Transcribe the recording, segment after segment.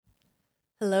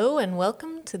Hello and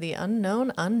welcome to the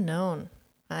Unknown Unknown.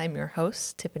 I'm your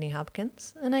host, Tiffany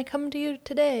Hopkins, and I come to you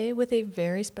today with a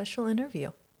very special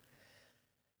interview.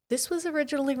 This was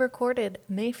originally recorded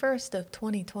May 1st of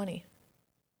 2020,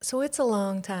 so it's a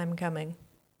long time coming.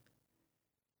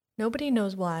 Nobody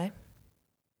knows why,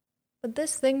 but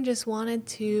this thing just wanted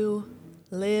to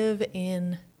live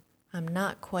in I'm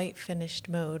not quite finished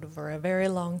mode for a very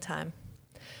long time.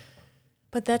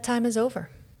 But that time is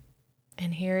over.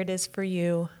 And here it is for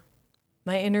you,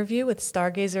 my interview with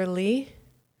Stargazer Lee.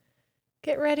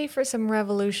 Get ready for some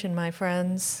revolution, my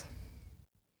friends.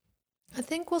 I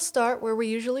think we'll start where we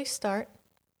usually start.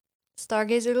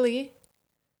 Stargazer Lee,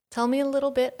 tell me a little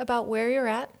bit about where you're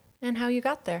at and how you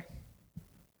got there.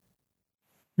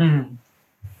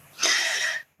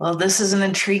 Well, this is an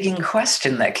intriguing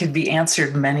question that could be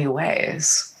answered many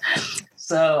ways.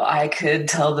 So I could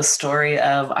tell the story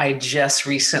of I just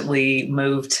recently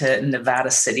moved to Nevada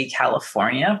City,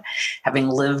 California, having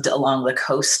lived along the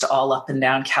coast all up and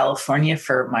down California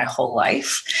for my whole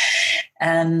life.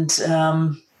 And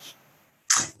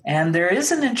there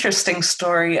is an interesting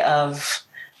story of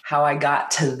how I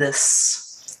got to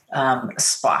this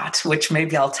spot, which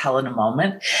maybe I'll tell in a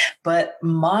moment. But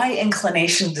my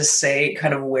inclination to say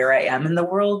kind of where I am in the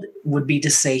world would be to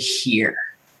say here.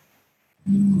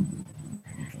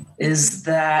 Is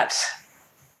that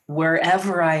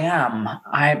wherever I am,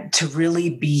 I'm to really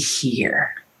be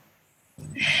here.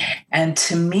 And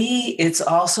to me, it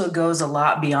also goes a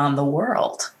lot beyond the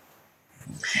world.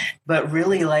 But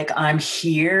really, like I'm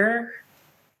here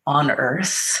on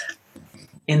Earth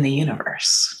in the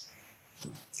universe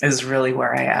is really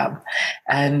where I am.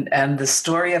 And the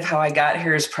story of how I got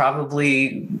here is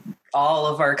probably all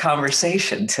of our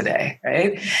conversation today,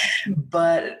 right?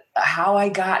 But how I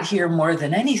got here more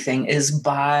than anything is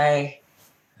by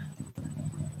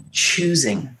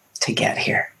choosing to get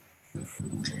here,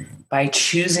 by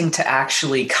choosing to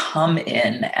actually come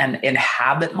in and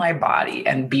inhabit my body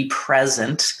and be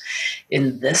present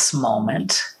in this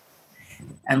moment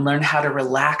and learn how to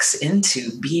relax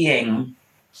into being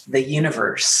the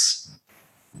universe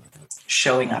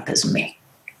showing up as me.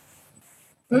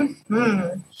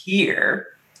 Here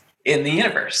in the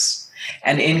universe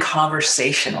and in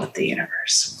conversation with the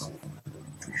universe.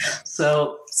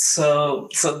 So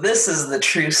this is the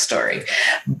true story.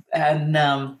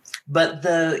 And but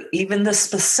even the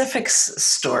specifics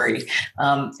story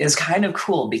is kind of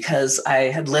cool because I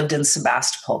had lived in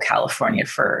Sebastopol, California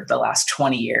for the last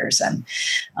 20 years. And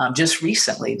just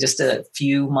recently, just a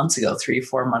few months ago,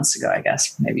 3-4 months ago, I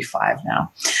guess, maybe 5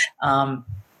 now,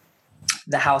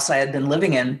 the house I had been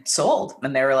living in sold.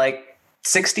 And they were like,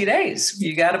 60 days,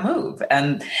 you got to move.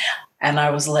 And I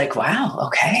was like, wow,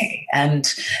 okay.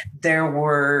 And there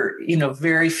were,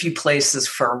 very few places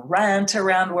for rent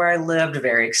around where I lived,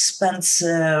 very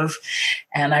expensive.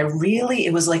 And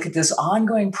it was like this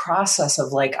ongoing process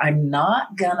of like, I'm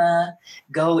not gonna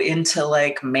go into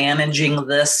like managing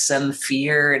this and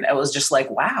fear. And it was just like,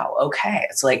 wow, okay.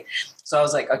 It's like, so I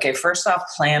was like, okay, first off,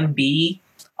 plan B,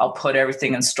 I'll put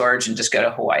everything in storage and just go to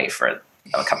Hawaii for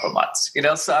a couple of months,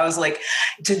 so I was like,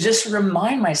 to just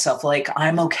remind myself, like,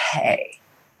 I'm okay,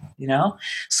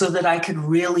 so that I could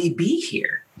really be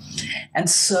here. And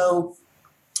so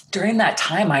during that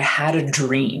time, I had a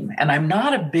dream, and I'm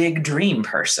not a big dream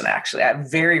person, actually. I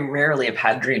very rarely have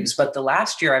had dreams, but the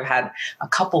last year I've had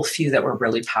a few that were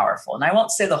really powerful. And I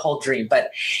won't say the whole dream, but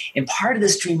in part of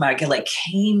this dream, I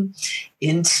came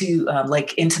into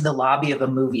the lobby of a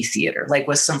movie theater, like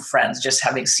with some friends, just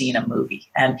having seen a movie.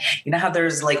 And you know how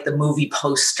there's like the movie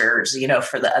posters,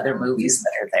 for the other movies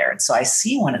that are there. And so I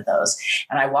see one of those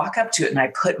and I walk up to it and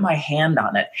I put my hand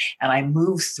on it and I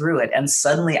move through it. And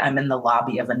suddenly I'm in the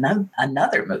lobby of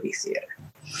another movie theater.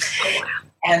 Oh, wow.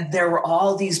 And there were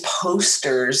all these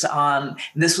posters on,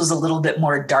 this was a little bit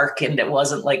more darkened. It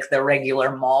wasn't like the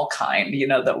regular mall kind,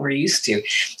 that we're used to.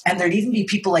 And there'd even be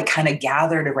people like kind of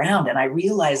gathered around. And I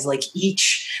realized like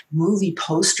each movie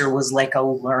poster was like a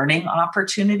learning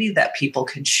opportunity that people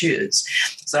could choose.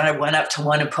 So I went up to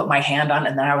one and put my hand on it.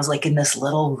 And then I was like in this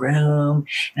little room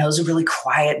and it was really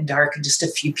quiet and dark and just a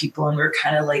few people. And we were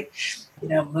kind of like,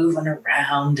 moving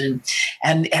around. And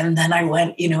then I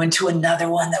went, into another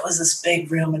one that was this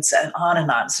big room and on and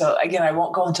on. So again, I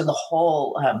won't go into the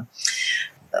whole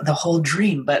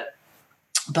dream, but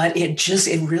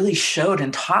it really showed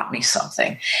and taught me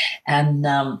something. And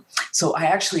so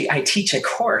I teach a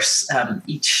course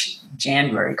each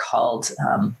January called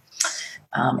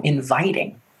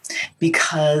Inviting,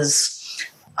 because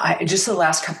just the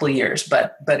last couple of years,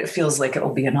 but it feels like it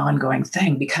will be an ongoing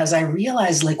thing, because I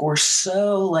realize like we're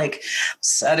so like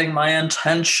setting my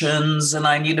intentions and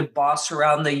I need to boss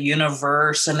around the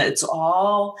universe. And it's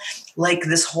all like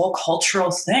this whole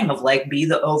cultural thing of like, be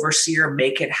the overseer,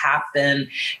 make it happen,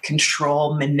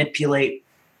 control, manipulate.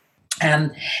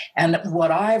 And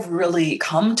what I've really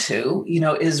come to,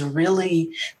 is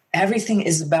really everything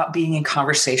is about being in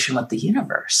conversation with the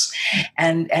universe.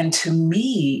 And to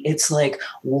me, it's like,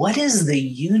 what is the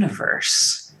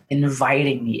universe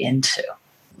inviting me into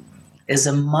is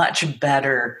a much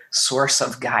better source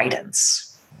of guidance.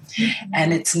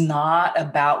 And it's not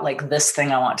about like this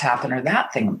thing I want to happen or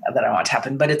that thing that I want to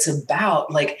happen, but it's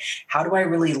about like, how do I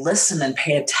really listen and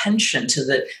pay attention to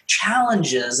the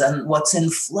challenges and what's in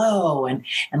flow, and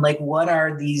like, what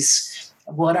are the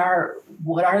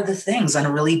things on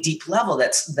a really deep level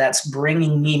that's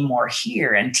bringing me more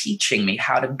here and teaching me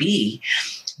how to be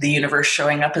the universe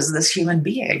showing up as this human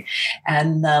being.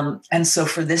 And so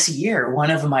for this year,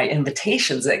 one of my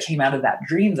invitations that came out of that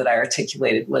dream that I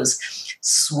articulated was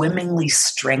swimmingly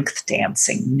strength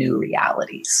dancing new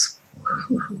realities.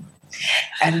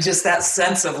 And just that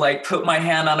sense of like, put my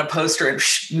hand on a poster and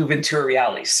move into a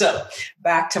reality. So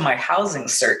back to my housing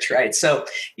search, right? So,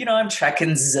 I'm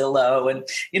checking Zillow, and,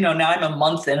 now I'm a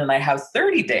month in and I have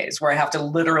 30 days where I have to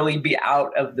literally be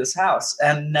out of this house.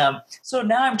 And so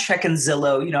now I'm checking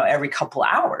Zillow, every couple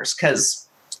hours, because,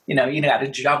 you got to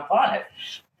jump on it.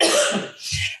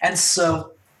 And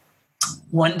so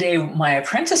one day my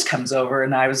apprentice comes over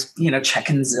and I was,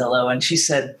 checking Zillow, and she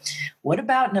said, "What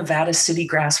about Nevada City,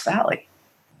 Grass Valley?"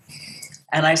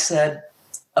 And I said,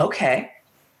 "Okay."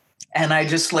 And I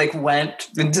just like went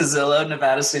into Zillow,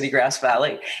 Nevada City, Grass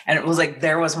Valley. And it was like,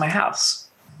 there was my house.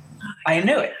 I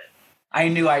knew it. I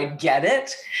knew I'd get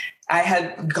it. I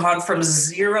had gone from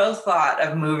zero thought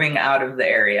of moving out of the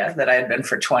area that I had been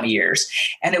for 20 years.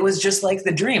 And it was just like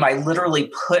the dream. I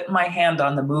literally put my hand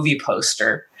on the movie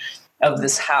poster of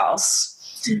this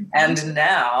house. And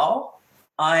now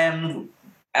I am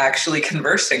actually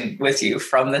conversing with you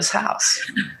from this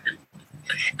house.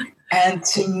 And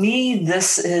to me,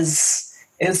 this is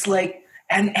like,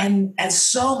 and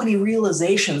so many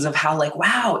realizations of how like,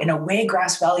 wow, in a way,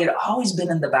 Grass Valley had always been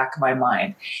in the back of my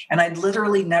mind. And I'd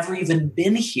literally never even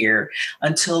been here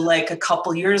until like a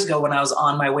couple years ago when I was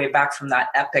on my way back from that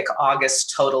epic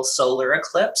August total solar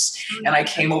eclipse. And I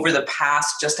came over the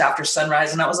pass just after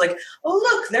sunrise and I was like, oh,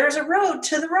 look, there's a road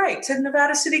to the right to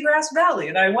Nevada City, Grass Valley.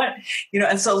 And I went,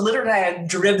 and so literally I had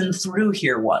driven through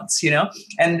here once,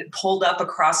 and pulled up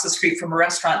across the street from a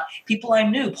restaurant. People I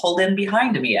knew pulled in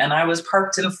behind me and I was parked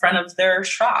in front of their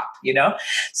shop,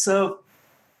 So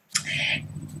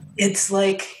it's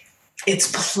like,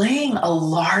 it's playing a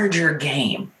larger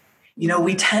game.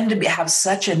 We tend to have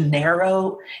such a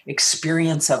narrow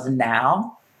experience of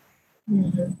now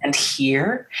and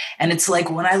here. And it's like,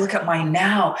 when I look at my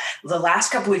now, the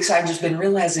last couple of weeks, I've just been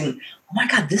realizing, oh my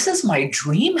God, this is my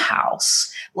dream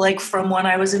house. Like from when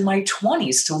I was in my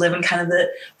 20s, to live in kind of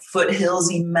the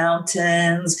foothillsy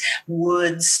mountains,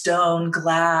 wood, stone,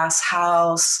 glass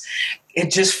house.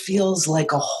 It just feels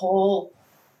like a whole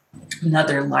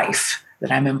another life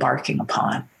that I'm embarking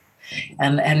upon,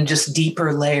 and just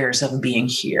deeper layers of being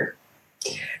here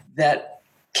that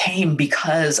came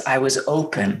because I was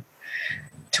open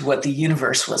to what the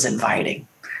universe was inviting,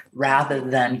 rather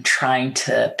than trying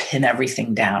to pin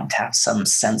everything down to have some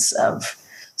sense of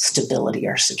stability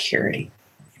or security.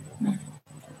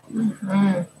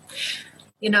 Mm-hmm.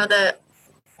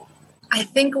 I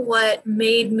think what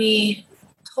made me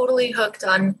totally hooked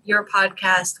on your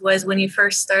podcast was when you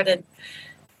first started,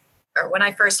 or when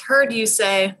I first heard you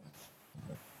say,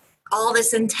 all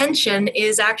this intention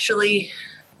is actually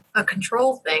a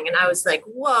control thing. And I was like,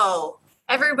 whoa,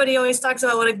 everybody always talks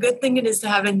about what a good thing it is to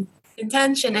have an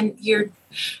intention. And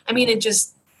it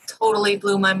just totally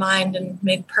blew my mind and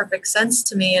made perfect sense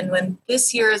to me. And when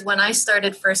this year is when I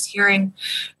started first hearing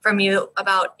from you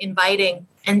about inviting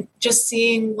and just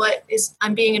seeing what is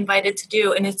I'm being invited to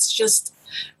do. And it's just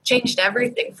changed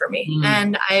everything for me.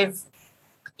 And I've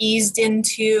eased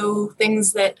into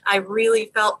things that I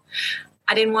really felt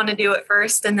I didn't want to do at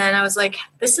first. And then I was like,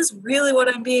 this is really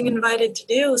what I'm being invited to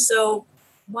do. So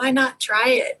why not try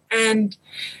it? And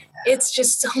it's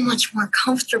just so much more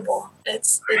comfortable.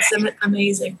 It's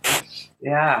amazing.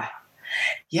 Yeah.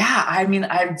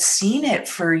 I've seen it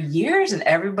for years, and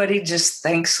everybody just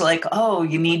thinks like, oh,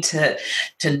 you need to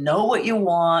know what you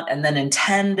want and then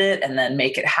intend it and then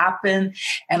make it happen.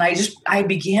 And I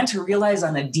began to realize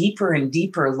on a deeper and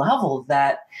deeper level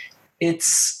that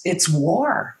it's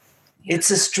war.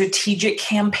 It's a strategic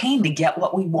campaign to get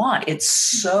what we want. It's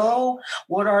so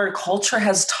what our culture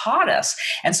has taught us.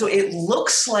 And so it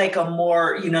looks like a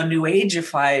more, new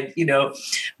ageified,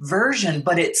 version,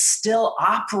 but it's still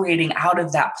operating out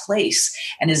of that place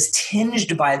and is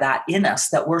tinged by that in us,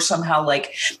 that we're somehow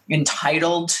like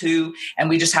entitled to, and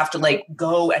we just have to like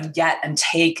go and get and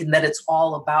take, and that it's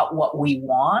all about what we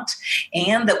want,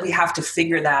 and that we have to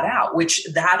figure that out, which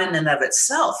that in and of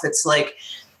itself, it's like,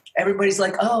 everybody's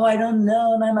like, oh, I don't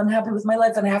know, and I'm unhappy with my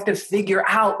life, and I have to figure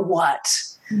out what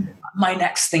my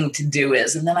next thing to do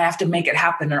is, and then I have to make it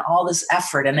happen, and all this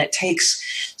effort, and it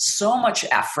takes so much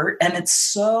effort, and it's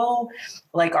so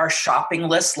like our shopping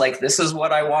list, like this is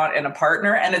what I want in a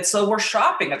partner, and it's so we're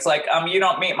shopping. It's like, you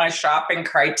don't meet my shopping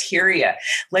criteria.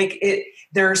 Like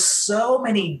there's so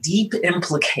many deep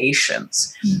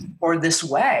implications for this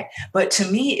way. But to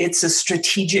me, it's a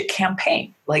strategic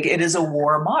campaign. Like it is a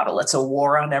war model. It's a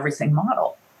war on everything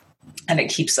model. And it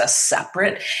keeps us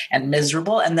separate and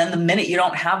miserable. And then the minute you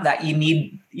don't have that, you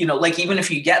need, like even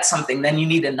if you get something, then you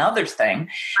need another thing,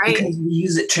 right? Because we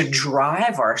use it to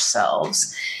drive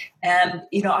ourselves. And,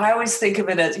 I always think of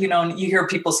it as, you hear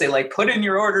people say like, put in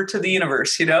your order to the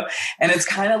universe, and it's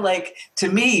kind of like, to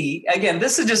me, again,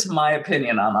 this is just my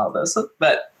opinion on all this,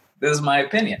 but this is my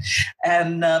opinion.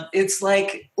 And it's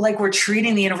like we're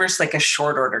treating the universe like a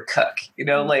short order cook,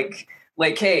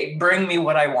 like, hey, bring me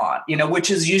what I want, which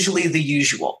is usually the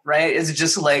usual, right? It's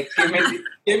just like,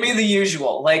 give me the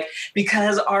usual, like,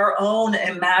 because our own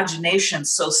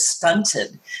imagination's so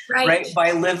stunted, right?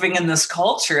 By living in this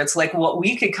culture. It's like what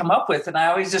we could come up with. And I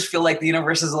always just feel like the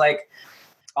universe is like,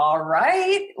 all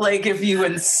right, like if you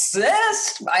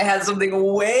insist, I had something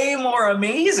way more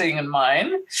amazing in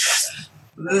mind.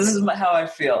 This is how I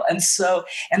feel. And so,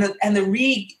 and the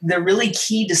really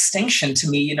key distinction to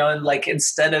me, like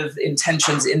instead of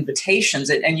intentions,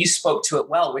 invitations, and you spoke to it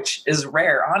well, which is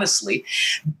rare, honestly,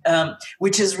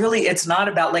 which is really, it's not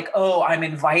about like, oh, I'm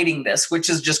inviting this, which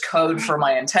is just code for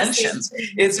my intentions.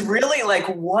 It's really like,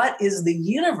 what is the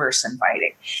universe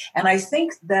inviting? And I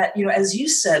think that, as you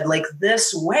said, like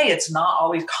this way, it's not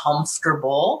always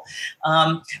comfortable,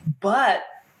 but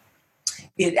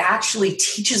it actually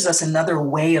teaches us another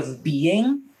way of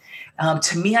being.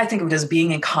 To me, I think of it as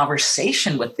being in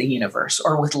conversation with the universe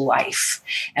or with life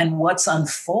and what's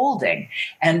unfolding.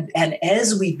 And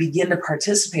as we begin to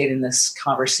participate in this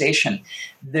conversation,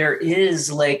 there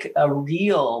is like a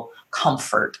real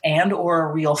comfort and or a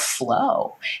real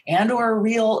flow and or a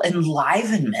real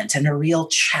enlivenment and a real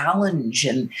challenge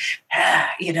and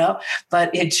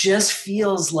but it just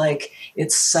feels like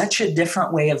it's such a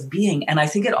different way of being. And I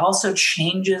think it also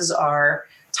changes our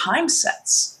time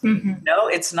sets.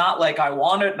 It's not like I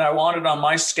want it and I want it on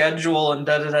my schedule and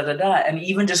da-da-da-da-da. And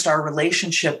even just our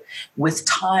relationship with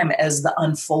time as the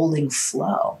unfolding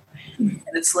flow. And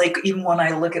it's like, even when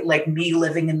I look at like me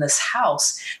living in this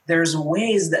house, there's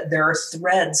ways that there are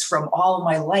threads from all of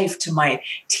my life to my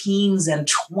teens and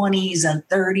 20s and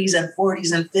 30s and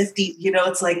 40s and 50s,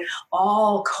 it's like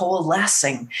all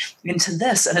coalescing into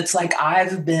this. And it's like,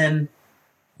 I've been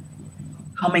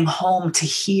coming home to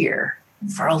here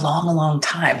for a long, long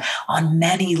time on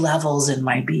many levels in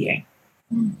my being.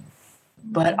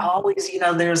 But always,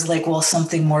 there's like, well,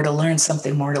 something more to learn,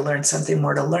 something more to learn, something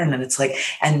more to learn. And it's like,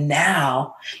 and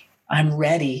now I'm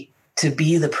ready to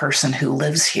be the person who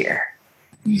lives here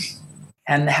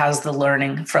and has the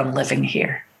learning from living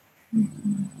here. Oh,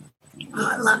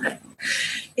 I love it.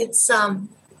 It's,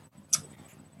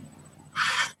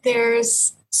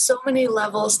 there's so many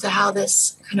levels to how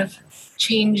this kind of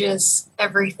changes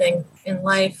everything in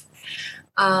life.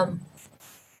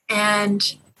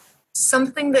 And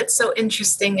something that's so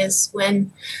interesting is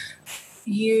when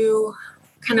you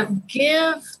kind of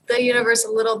give the universe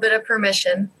a little bit of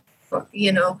permission,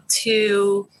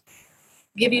 to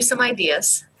give you some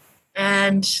ideas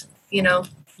and,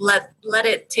 let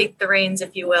it take the reins,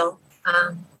 if you will,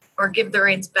 or give the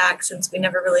reins back since we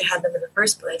never really had them in the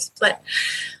first place. But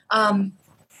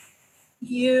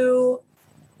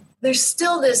there's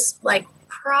still this like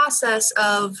process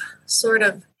of sort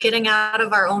of getting out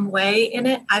of our own way in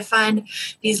it. I find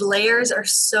these layers are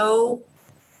so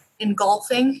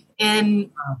engulfing, and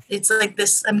it's like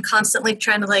this, I'm constantly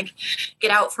trying to like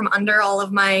get out from under all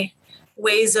of my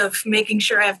ways of making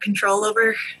sure I have control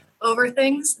over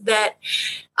things that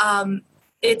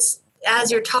it's,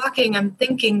 as you're talking, I'm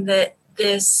thinking that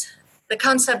the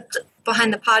concept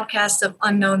behind the podcast of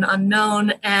unknown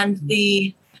unknown and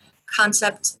the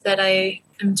concept that I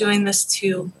am doing this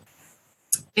to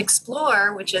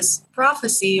explore, which is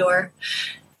prophecy or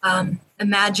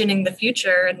imagining the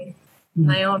future and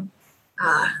my own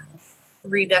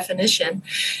redefinition,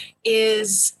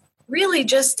 is really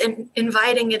just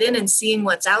inviting it in and seeing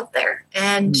what's out there,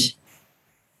 and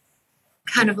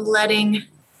kind of letting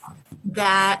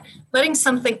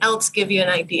something else give you an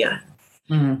idea.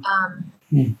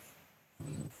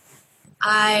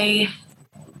 I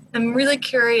am really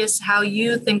curious how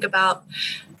you think about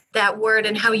that word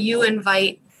and how you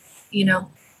invite, the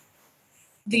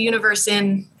universe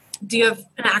in. Do you have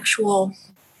an actual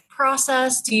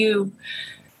process?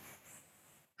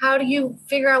 How do you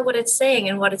figure out what it's saying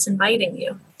and what it's inviting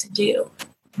you to do?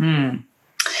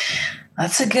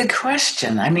 That's a good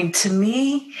question. I mean, to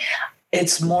me,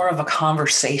 it's more of a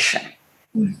conversation.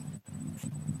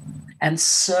 And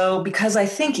so, because I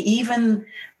think even,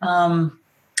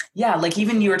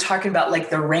 even you were talking about like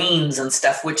the reins and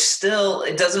stuff, which still,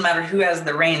 it doesn't matter who has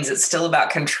the reins. It's still about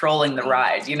controlling the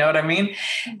ride. You know what I mean?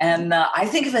 And I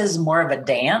think of it as more of a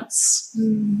dance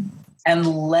and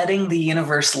letting the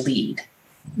universe lead.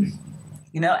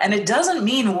 And it doesn't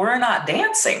mean we're not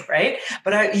dancing, right?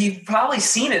 But you've probably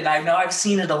seen it, and I know I've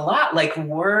seen it a lot. Like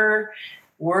we're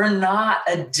not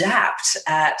adept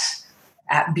at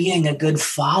being a good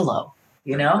follow,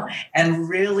 and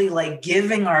really like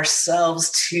giving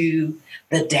ourselves to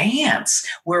the dance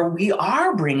where we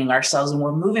are bringing ourselves and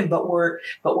we're moving, but we're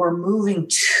moving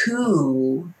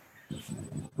to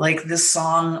like the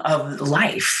song of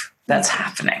life that's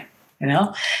happening,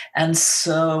 and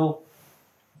so.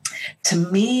 To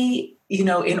me, in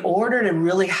order to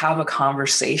really have a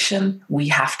conversation, we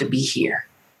have to be here.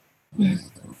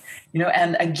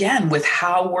 And again, with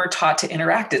how we're taught to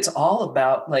interact, it's all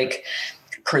about like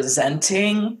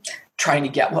presenting, trying to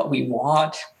get what we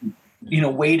want,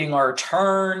 waiting our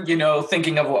turn,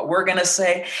 thinking of what we're going to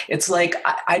say. It's like,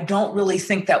 I don't really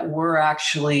think that we're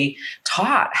actually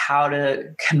taught how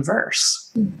to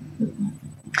converse.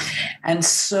 And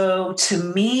so to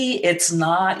me, it's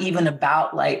not even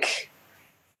about like,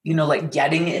 like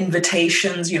getting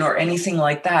invitations, or anything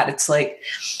like that. It's like,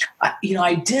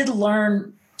 I did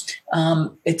learn,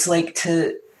 it's like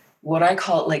to what I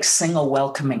call it, like sing a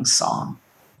welcoming song.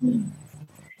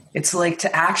 It's like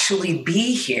to actually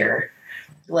be here,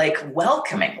 like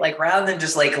welcoming, like rather than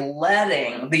just like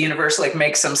letting the universe like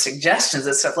make some suggestions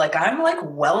and stuff, like I'm like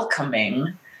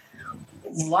welcoming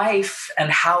life and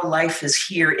how life is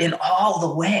here in all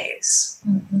the ways,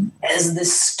 as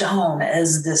this stone,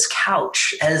 as this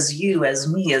couch, as you,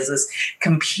 as me, as this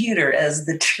computer, as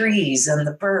the trees and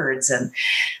the birds, and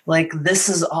like this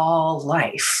is all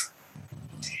life.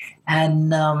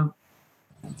 And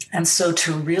so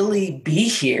to really be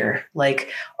here, like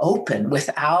open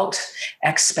without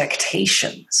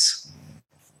expectations.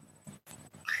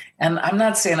 And I'm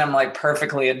not saying I'm like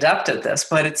perfectly adept at this,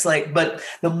 but it's like, but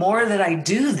the more that I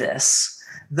do this,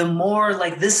 the more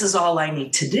like this is all I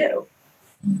need to do.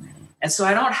 And so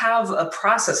I don't have a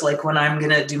process like when I'm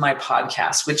going to do my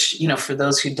podcast, which, for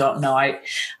those who don't know, I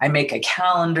make a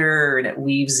calendar and it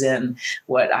weaves in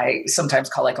what I sometimes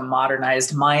call like a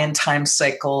modernized Mayan time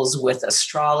cycles with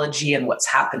astrology and what's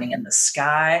happening in the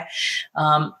sky.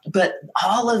 But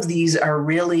all of these are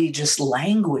really just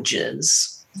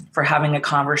languages for having a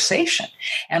conversation.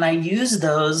 And I use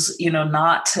those,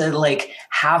 not to like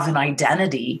have an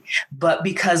identity, but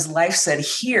because life said,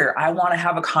 here, I want to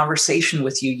have a conversation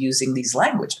with you using these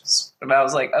languages. And I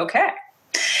was like, okay.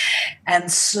 And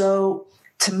so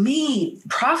to me,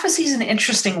 prophecy is an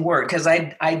interesting word because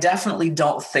I definitely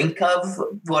don't think of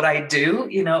what I do,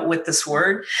 with this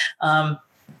word.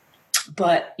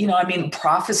 But,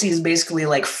 prophecy is basically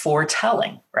like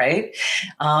foretelling, right?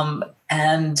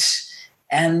 And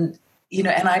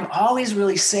I'm always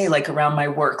really say like around my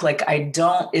work, like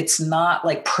it's not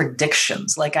like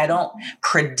predictions. Like I don't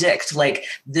predict like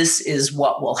this is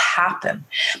what will happen.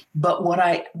 But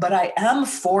I am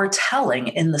foretelling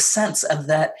in the sense of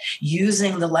that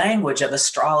using the language of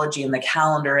astrology and the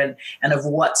calendar and of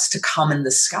what's to come in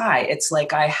the sky. It's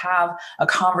like I have a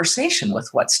conversation with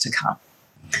what's to come.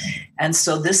 And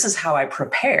so this is how I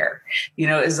prepare,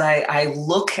 is I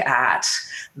look at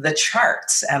the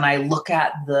charts and I look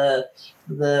at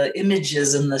the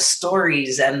images and the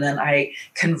stories, and then I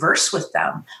converse with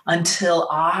them until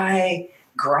I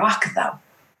grok them.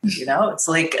 It's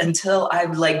like until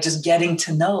I'm like just getting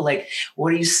to know, like,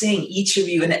 what are you seeing, each of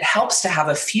you? And it helps to have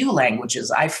a few languages,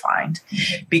 I find,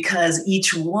 because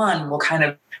each one will kind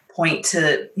of point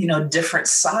to, different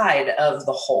side of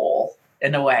the whole.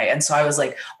 In a way. And so I was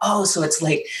like, oh, so it's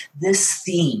like this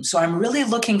theme. So I'm really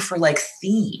looking for like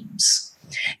themes,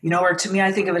 or to me,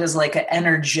 I think of it as like an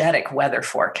energetic weather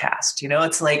forecast.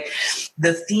 It's like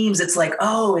the themes, it's like,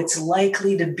 oh, it's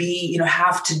likely to be,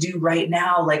 have to do right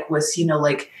now, like with,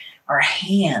 like our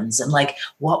hands and like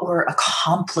what we're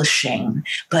accomplishing.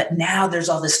 But now there's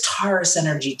all this Taurus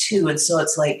energy too. And so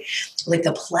it's like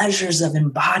the pleasures of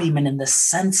embodiment and the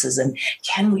senses. And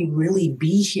can we really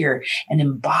be here and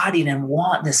embody and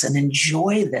want this and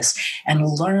enjoy this and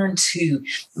learn to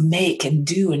make and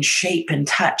do and shape and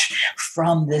touch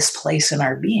from this place in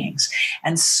our beings?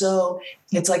 And so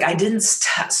it's like I didn't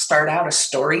start out a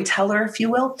storyteller, if you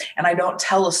will, and I don't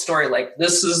tell a story like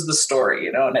this is the story,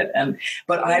 you know,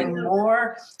 but I'm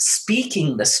more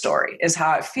speaking the story is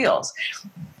how it feels.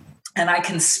 And I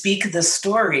can speak the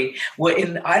story.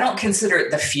 I don't consider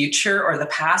it the future or the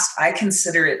past. I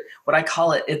consider it what I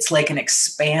call it. It's like an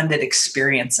expanded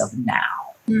experience of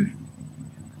now. Mm.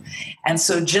 And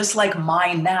so just like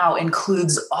my now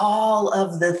includes all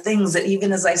of the things that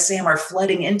even as I say them are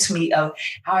flooding into me of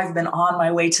how I've been on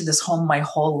my way to this home my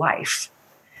whole life.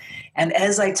 And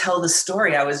as I tell the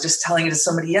story, I was just telling it to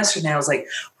somebody yesterday. I was like,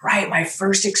 right, my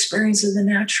first experience in the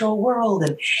natural world.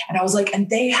 And I was like, and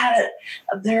they had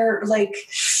their like,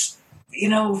 you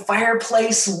know,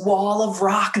 fireplace wall of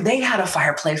rock. They had a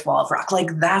fireplace wall of rock.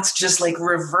 Like that's just like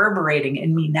reverberating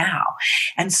in me now.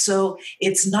 And so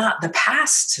it's not the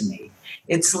past to me.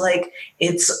 It's like,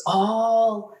 it's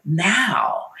all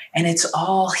now and it's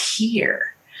all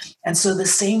here. And so the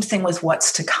same thing with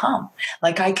what's to come.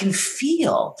 Like I can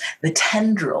feel the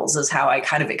tendrils is how I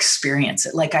kind of experience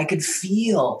it. Like I could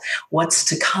feel what's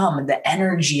to come and the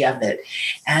energy of it.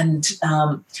 And,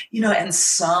 you know, and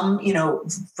some, you know,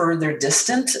 further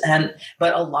distant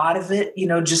but a lot of it, you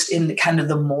know, just in kind of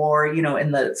the more, you know,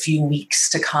 in the few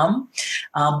weeks to come,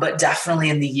 but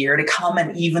definitely in the year to come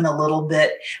and even a little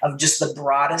bit of just the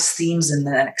broadest themes in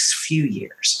the next few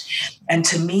years. And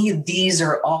to me, these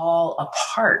are all a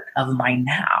part of my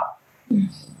now.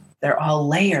 They're all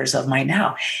layers of my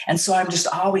now. And so I'm just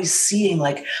always seeing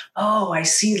like, oh, I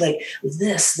see like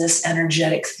this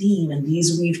energetic theme and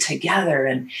these weave together.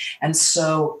 And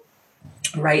so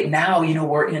right now, you know,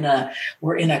 we're in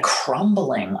a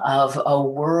crumbling of a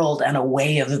world and a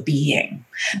way of being,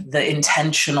 the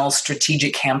intentional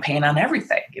strategic campaign on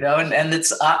everything, you know, and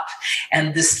it's up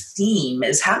and this theme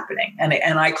is happening. And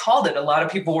I called it, a lot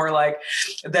of people were like,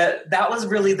 that was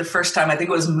really the first time, I think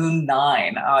it was Moon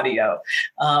 9 audio.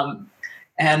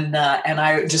 And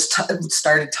I just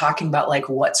started talking about like,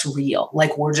 what's real?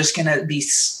 Like, we're just going to be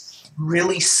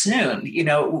really soon, you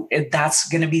know, that's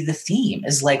going to be the theme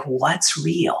is like, what's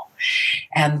real?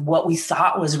 And what we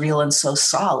thought was real and so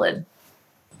solid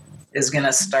is going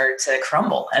to start to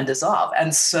crumble and dissolve.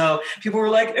 And so people were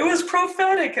like, it was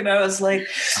prophetic. And I was like,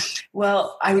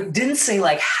 well, I didn't say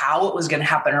like how it was going to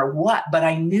happen or what, but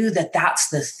I knew that that's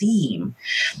the theme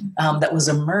that was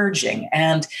emerging.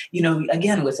 And, you know,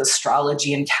 again, with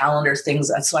astrology and calendar things.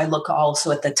 And so I look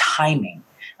also at the timing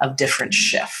of different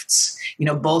shifts, you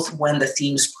know, both when the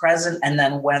theme's present and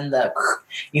then when the,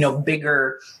 you know,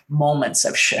 bigger moments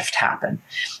of shift happen.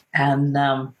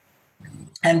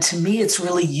 And to me, it's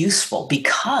really useful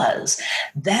because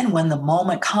then when the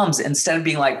moment comes, instead of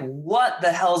being like, what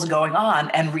the hell's going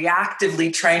on and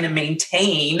reactively trying to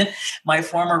maintain my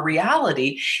former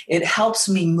reality, it helps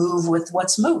me move with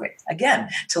what's moving. Again,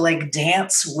 to like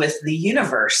dance with the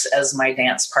universe as my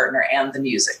dance partner and the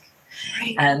music.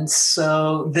 Right. And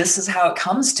so this is how it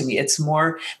comes to me. It's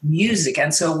more music.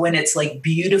 And so when it's like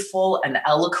beautiful and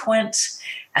eloquent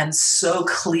and so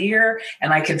clear,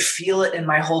 and I can feel it in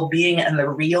my whole being and the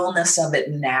realness of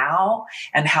it now,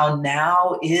 and how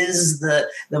now is the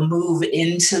move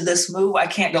into this move. I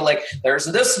can't go like, there's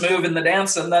this move in the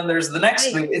dance and then there's the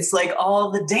next move. It's like all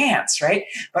the dance, right?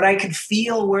 But I can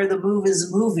feel where the move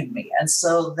is moving me. And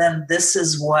so then this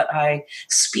is what I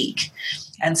speak.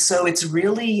 And so it's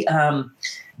really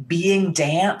being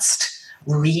danced,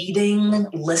 reading,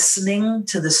 listening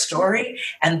to the story,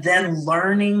 and then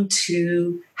learning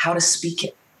how to speak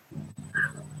it.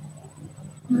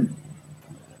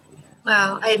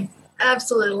 Wow, I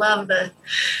absolutely love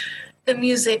the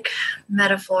music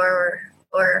metaphor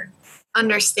or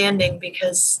understanding,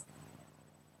 because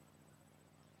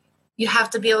you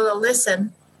have to be able to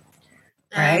listen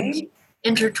and right?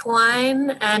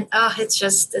 Intertwine, and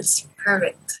it's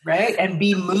perfect. Right. And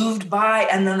be moved by,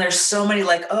 and then there's so many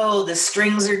like, oh, the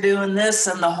strings are doing this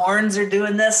and the horns are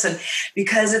doing this. And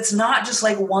because it's not just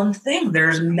like one thing,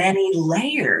 there's many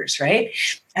layers, right?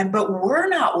 But we're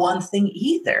not one thing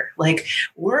either. Like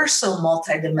we're so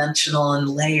multidimensional and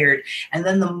layered. And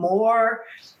then the more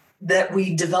that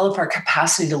we develop our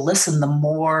capacity to listen, the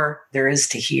more there is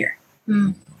to hear.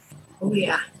 Mm. Oh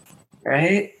yeah.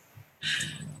 Right?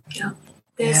 Yeah.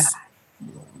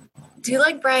 Do you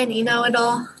like Brian Eno at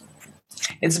all?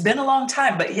 It's been a long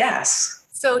time, but yes.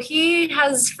 So he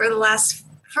has, for the last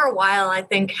for a while, I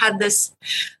think, had this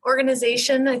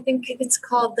organization. I think it's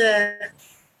called the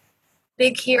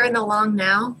Big Here and the Long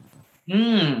Now.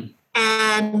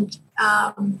 And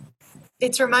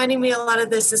it's reminding me a lot of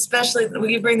this, especially when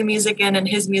you bring the music in, and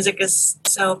his music is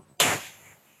so,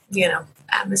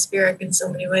 atmospheric in so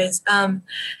many ways. And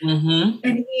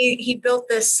he built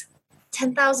this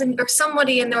 10,000, or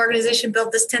somebody in the organization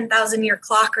built this 10,000 year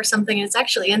clock or something. And it's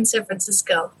actually in San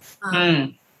Francisco.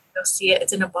 Go see it.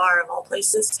 It's in a bar of all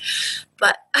places.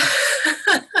 But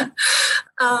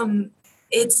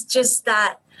it's just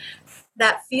that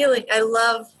feeling. I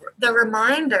love the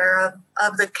reminder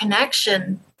of the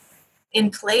connection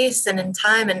in place and in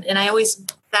time. And I always,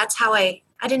 that's how I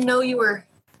didn't know you were,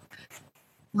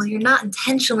 well, you're not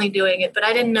intentionally doing it, but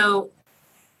I didn't know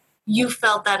you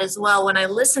felt that as well. When I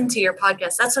listen to your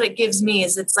podcast, that's what it gives me,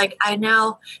 is it's like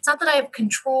it's not that I have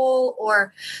control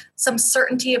or some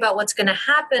certainty about what's going to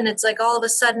happen. It's like all of a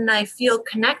sudden I feel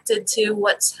connected to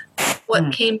what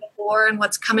came before and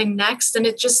what's coming next. And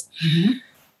it just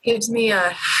gives me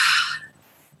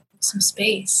some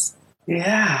space.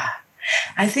 Yeah.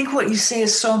 I think what you say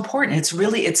is so important.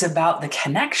 It's about the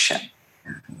connection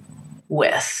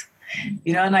with,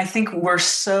 and I think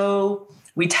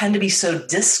we tend to be so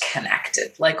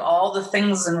disconnected, like all the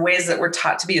things and ways that we're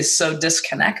taught to be is so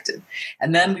disconnected.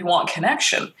 And then we want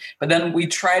connection, but then we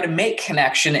try to make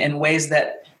connection in ways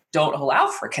that don't allow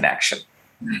for connection.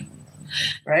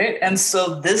 Right. And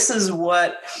so this is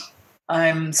what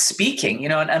I'm speaking,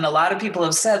 and a lot of people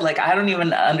have said, like, I don't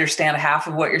even understand half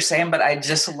of what you're saying, but I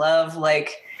just love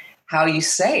like how you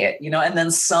say it, and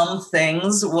then some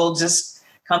things will just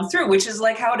come through, which is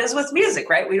like how it is with music,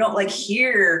 right? We don't like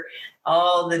hear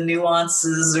all the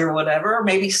nuances or whatever.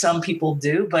 Maybe some people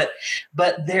do, but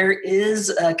there is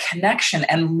a connection.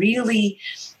 And really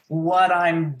what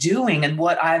I'm doing and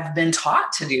what I've been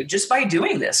taught to do just by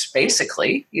doing this,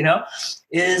 basically,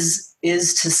 is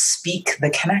to speak the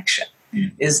connection,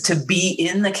 is to be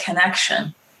in the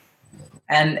connection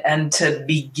and to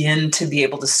begin to be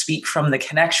able to speak from the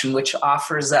connection, which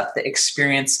offers up the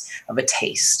experience of a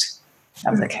taste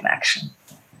of the connection.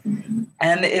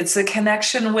 And it's a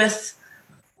connection with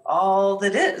all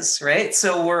that is, right?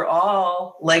 So we're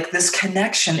all like, this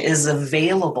connection is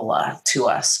available to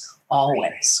us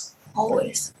always.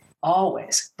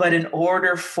 But in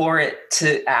order for it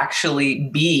to actually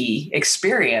be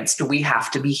experienced, we have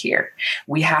to be here.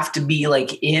 We have to be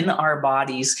like in our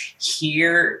bodies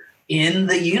here in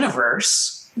the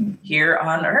universe, here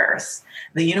on Earth.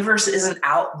 The universe isn't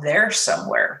out there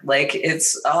somewhere. Like,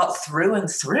 it's all through and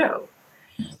through.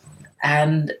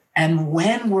 And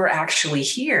when we're actually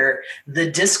here, the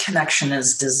disconnection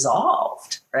is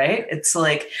dissolved, right? It's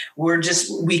like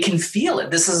we can feel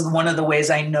it. This is one of the ways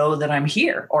I know that I'm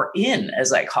here, or in,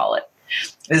 as I call it,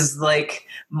 is like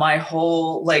my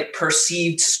whole like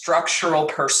perceived structural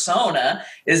persona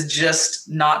is just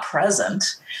not present.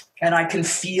 And I can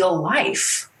feel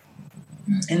life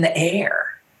in the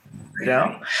air,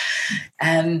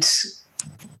 and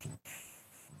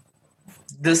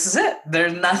this is it.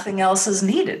 There's nothing else is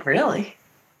needed, really.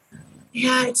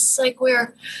 Yeah, it's like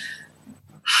we're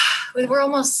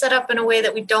almost set up in a way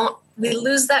that we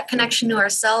lose that connection to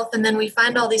ourselves, and then we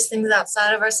find all these things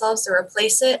outside of ourselves to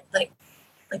replace it, like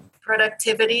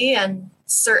productivity and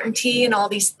certainty and all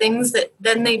these things that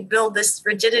then they build this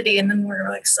rigidity, and then we're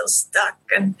like so stuck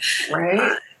and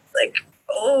like,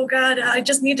 oh God, I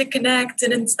just need to connect,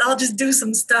 and I'll just do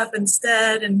some stuff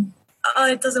instead, and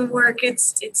it doesn't work.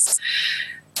 It's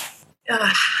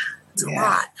a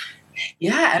lot.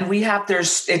 Yeah, and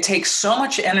it takes so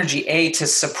much energy, to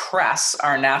suppress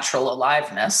our natural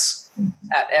aliveness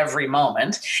at every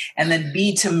moment, and then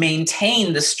B, to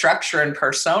maintain the structure and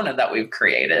persona that we've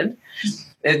created.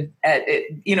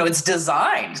 It's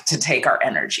designed to take our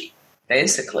energy,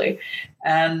 basically.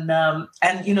 And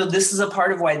this is a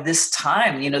part of why this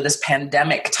time, this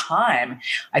pandemic time,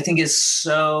 I think is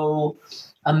so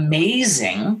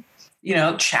amazing,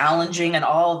 challenging and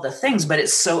all of the things, but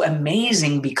it's so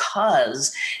amazing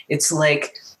because it's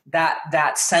like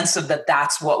that sense of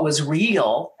that's what was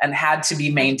real and had to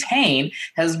be maintained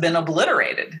has been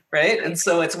obliterated, right? And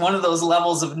so it's one of those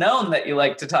levels of known that you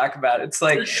like to talk about. It's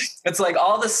like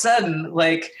all of a sudden,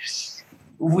 like,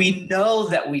 we know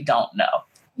that we don't know,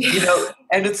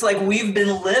 and it's like we've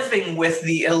been living with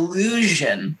the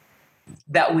illusion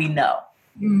that we know,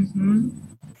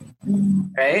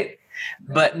 right?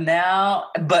 But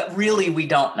really we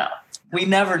don't know. We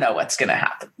never know what's going to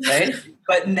happen, right?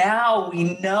 But now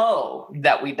we know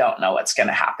that we don't know what's going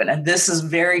to happen. And this is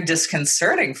very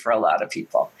disconcerting for a lot of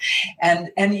people.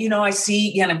 And I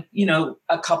see,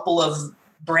 a couple of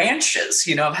branches,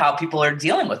 of how people are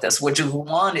dealing with this, which is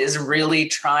one is really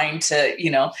trying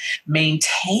to,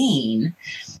 maintain,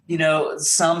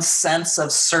 some sense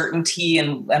of certainty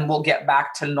and we'll get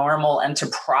back to normal and to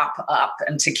prop up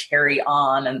and to carry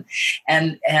on.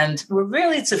 And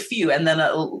really it's a few. And then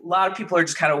a lot of people are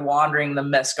just kind of wandering the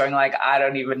mist going like, I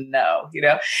don't even know,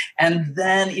 and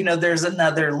then, there's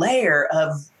another layer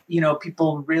of,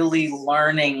 people really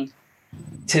learning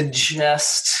to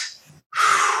just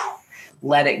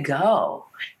let it go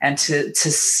and to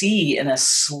see in a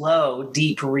slow,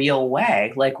 deep, real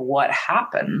way, like what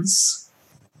happens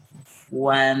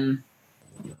when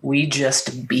we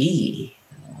just be.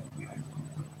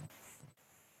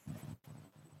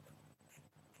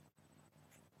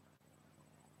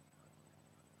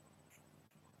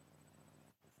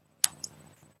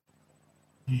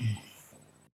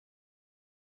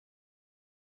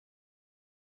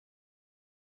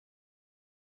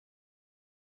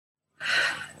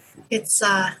 It's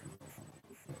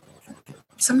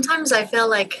sometimes I feel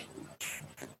like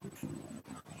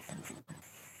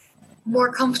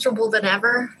more comfortable than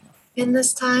ever in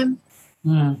this time.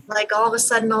 Like all of a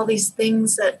sudden, all these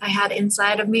things that I had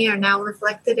inside of me are now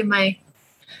reflected in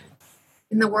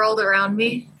the world around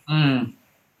me,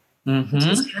 which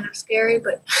is kind of scary,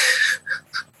 but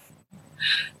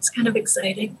it's kind of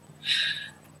exciting.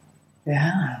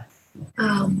 Yeah.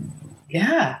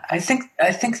 Yeah, I think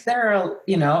there are,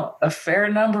 a fair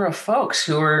number of folks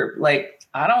who are like,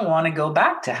 I don't want to go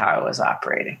back to how I was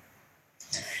operating.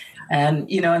 And,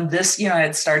 and this, I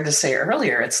had started to say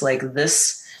earlier, it's like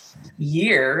this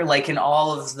year, like in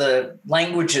all of the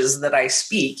languages that I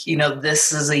speak,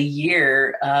 this is a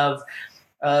year of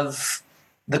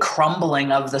the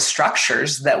crumbling of the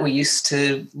structures that we used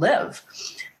to live.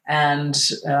 And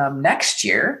next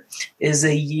year is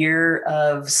a year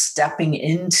of stepping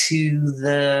into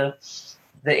the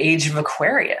age of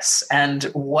Aquarius and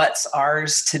what's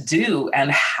ours to do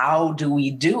and how do we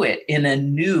do it in a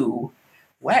new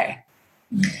way.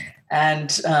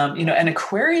 And, and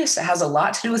Aquarius has a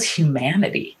lot to do with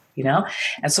humanity, and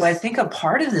so I think a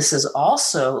part of this is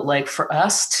also like for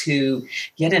us to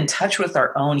get in touch with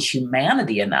our own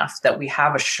humanity enough that we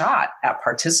have a shot at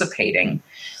participating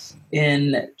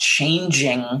in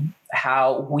changing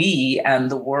how we and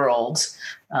the world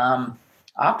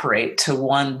operate to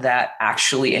one that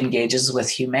actually engages with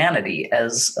humanity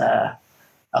as a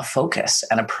focus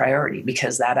and a priority,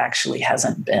 because that actually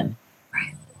hasn't been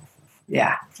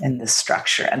in this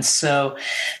structure. And so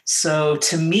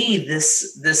to me,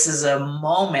 this is a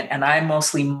moment, and I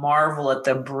mostly marvel at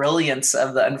the brilliance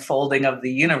of the unfolding of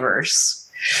the universe,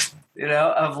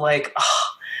 of like,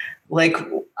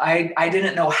 I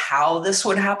didn't know how this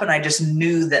would happen. I just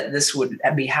knew that this would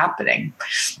be happening.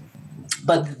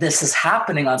 But this is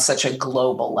happening on such a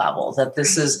global level, that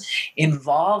this is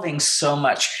involving so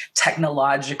much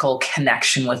technological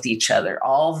connection with each other,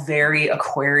 all very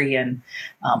Aquarian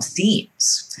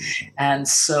themes. And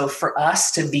so for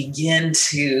us to begin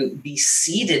to be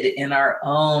seated in our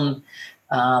own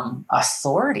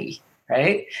authority,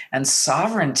 right, and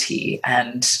sovereignty,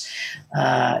 and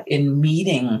in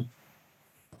meeting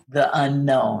the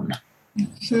unknown,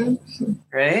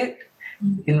 right?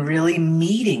 In really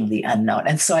meeting the unknown.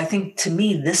 And so I think to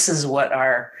me, this is what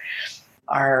our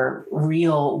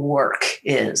real work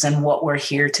is. And what we're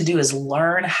here to do is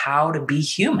learn how to be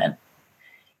human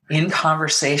in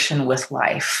conversation with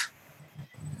life,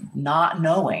 not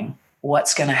knowing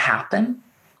what's going to happen,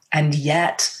 and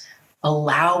yet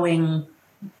allowing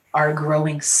our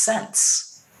growing sense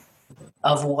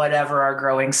of whatever our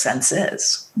growing sense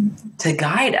is to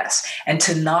guide us, and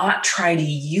to not try to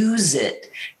use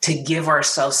it to give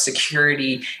ourselves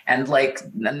security and like,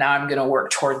 now I'm going to work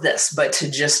toward this, but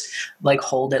to just like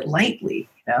hold it lightly,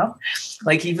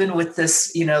 like even with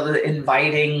this, the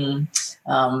inviting,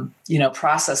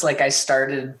 process, like I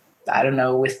started, I don't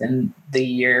know, within the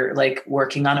year, like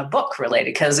working on a book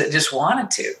related, because it just wanted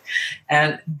to.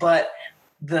 But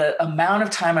the amount of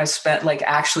time I spent like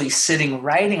actually sitting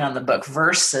writing on the book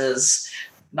versus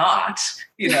not,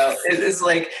 it is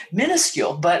like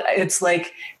minuscule, but it's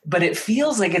like, but it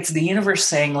feels like it's the universe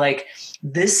saying like,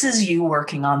 this is you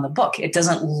working on the book. It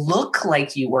doesn't look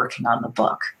like you working on the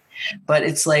book, but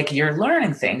it's like you're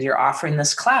learning things, you're offering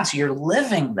this class, you're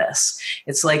living this.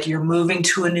 It's like you're moving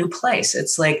to a new place.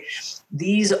 It's like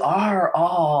these are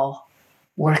all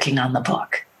working on the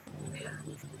book.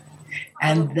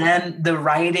 And then the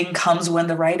writing comes when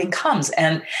the writing comes.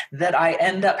 And that I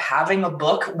end up having a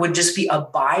book would just be a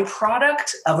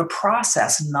byproduct of a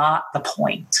process, not the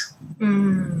point.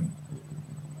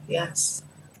 Yes.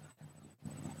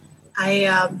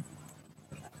 I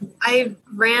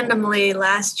randomly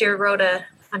last year wrote a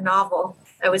a novel.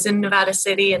 I was in Nevada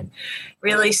City and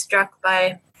really struck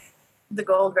by the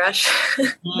gold rush,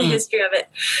 the history of it.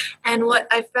 And what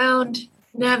I found,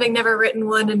 having never written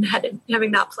one and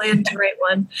having not planned to write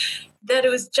one, that it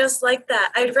was just like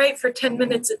that. I'd write for 10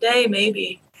 minutes a day,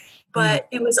 maybe, but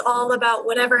it was all about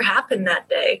whatever happened that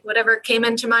day, whatever came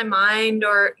into my mind,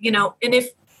 or, and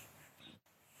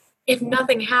if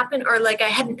nothing happened, or like I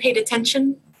hadn't paid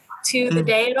attention to the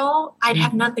day at all, I'd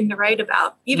have nothing to write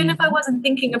about, even if I wasn't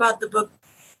thinking about the book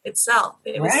itself.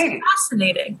 It was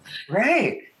fascinating.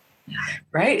 Right.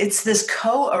 It's this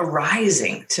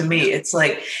co-arising to me. It's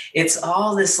like, it's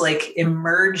all this like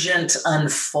emergent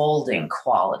unfolding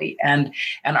quality, and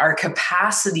our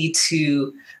capacity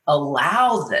to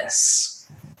allow this,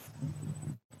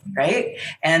 right?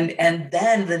 And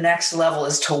then the next level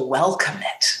is to welcome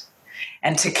it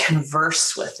and to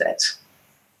converse with it.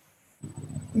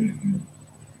 Mm-hmm.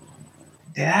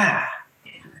 Yeah.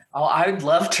 Oh, I would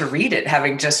love to read it,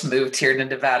 having just moved here to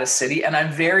Nevada City. And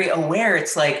I'm very aware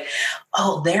it's like,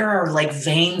 oh, there are like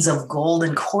veins of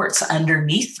golden quartz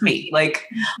underneath me. Like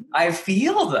I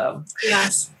feel them.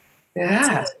 Yes.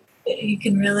 Yeah. You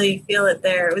can really feel it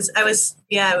there. I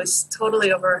was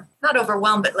totally not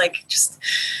overwhelmed, but like just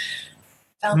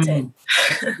felt it.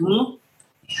 Mm-hmm.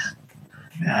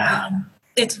 Yeah.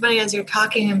 It's funny, as you're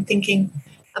talking, I'm thinking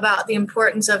about the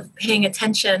importance of paying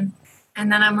attention. And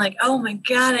then I'm like, oh my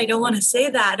God, I don't want to say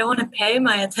that. I don't want to pay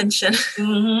my attention.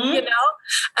 Mm-hmm.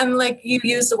 I'm like, you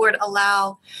use the word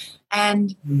allow,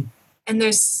 and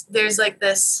there's like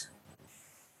this,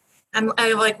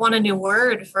 I like want a new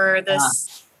word for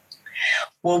this.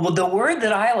 Well, the word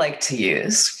that I like to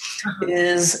use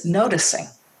is noticing.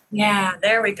 Yeah,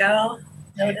 there we go.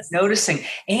 Noticing.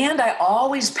 And I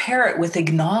always pair it with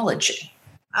acknowledging.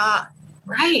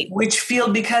 Right.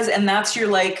 And that's your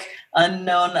like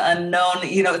unknown,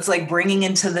 it's like bringing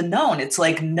into the known. It's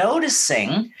like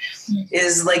noticing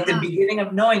is like the beginning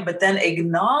of knowing, but then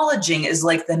acknowledging is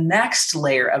like the next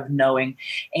layer of knowing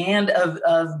and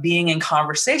of being in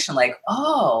conversation. Like,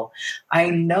 oh,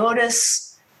 I notice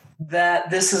that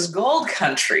this is gold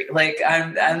country. Like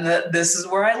this is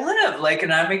where I live. Like,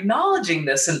 and I'm acknowledging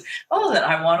this, and then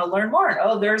I want to learn more.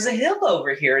 And there's a hill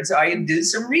over here. And so I do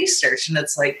some research, and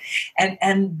it's like,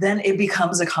 and then it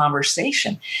becomes a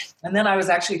conversation. And then I was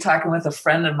actually talking with a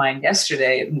friend of mine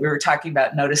yesterday, and we were talking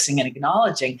about noticing and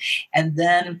acknowledging. And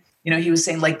then, he was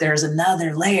saying like, there's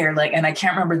another layer, like, and I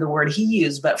can't remember the word he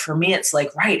used, but for me, it's like,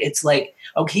 it's like,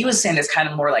 he was saying it's kind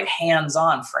of more like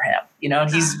hands-on for him, and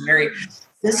he's very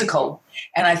physical.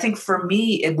 And I think for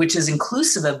me, which is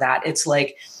inclusive of that, it's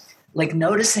like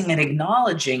noticing and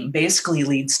acknowledging basically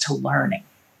leads to learning.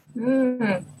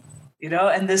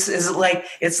 And this is like,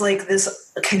 it's like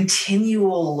this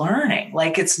continual learning.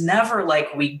 Like, it's never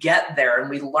like we get there and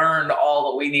we learned all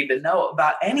that we need to know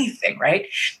about anything, right?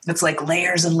 It's like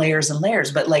layers and layers and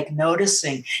layers, but like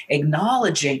noticing,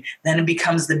 acknowledging, then it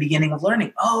becomes the beginning of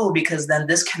learning. Oh, because then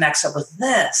this connects up with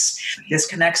this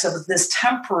connects up with this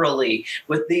temporally,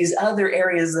 with these other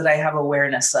areas that I have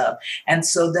awareness of. And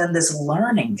so then this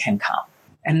learning can come,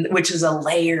 and which is a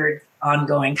layered,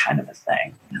 ongoing kind of a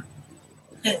thing.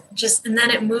 And then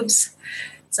it moves.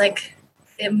 It's like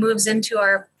it moves into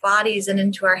our bodies and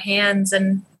into our hands,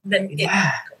 and then it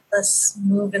lets us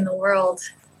move in the world.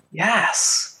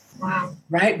 Yes. Wow.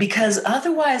 Right. Because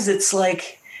otherwise it's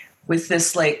like with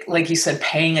this, like you said,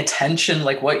 paying attention,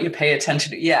 like what you pay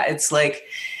attention to. Yeah. It's like,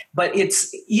 but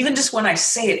it's even just when I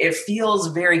say it, it feels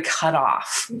very cut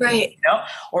off. Right.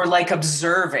 Or like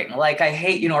observing, like I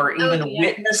hate, or even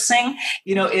witnessing,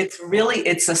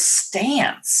 it's a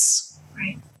stance.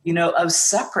 Right. Of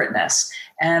separateness.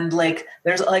 And like,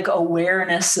 there's like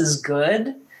awareness is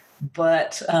good,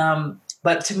 but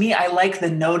to me, I like the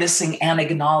noticing and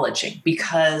acknowledging,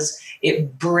 because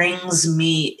it brings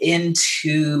me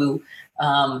into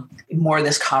more of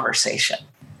this conversation.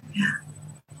 Yeah,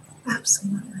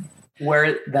 absolutely.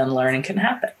 Where then learning can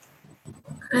happen.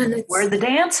 And it's where the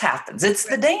dance happens. It's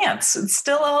the dance. It's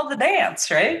still all the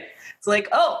dance, right? It's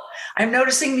like, I'm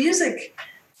noticing music.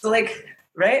 It's like,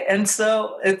 right? And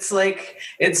so it's like,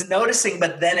 it's noticing,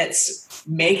 but then it's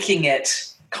making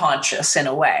it conscious in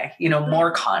a way,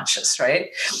 more conscious, right?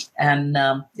 And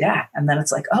and then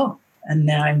it's like, and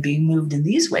now I'm being moved in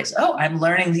these ways. I'm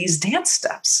learning these dance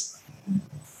steps.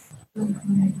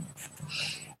 Mm-hmm.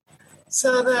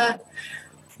 So the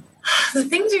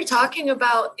things you're talking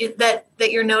about that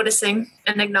you're noticing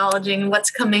and acknowledging,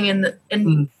 what's coming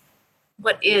in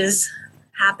what is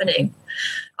happening,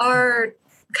 are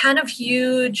kind of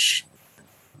huge.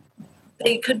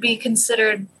 They could be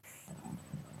considered,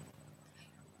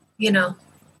 I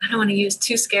don't want to use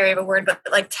too scary of a word, but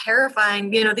like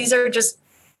terrifying. These are just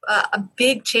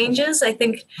big changes. I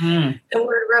think the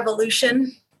word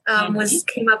revolution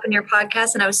came up in your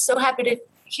podcast, and I was so happy to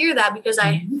hear that because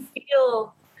I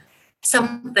feel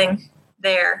something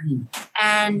there,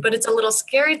 but it's a little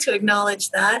scary to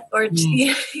acknowledge that, or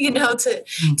to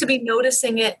be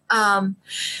noticing it.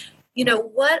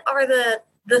 What are the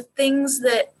things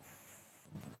that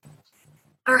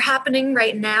are happening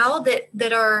right now that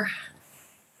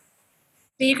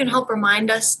you can help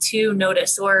remind us to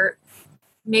notice, or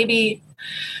maybe,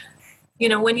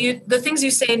 when the things you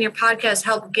say in your podcast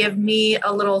help give me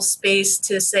a little space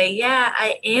to say, yeah,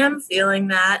 I am feeling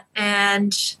that.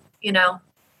 And,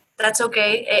 that's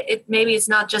okay. Maybe it's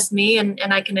not just me, and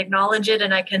I can acknowledge it,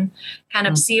 and I can kind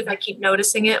of see if I keep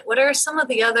noticing it. What are some of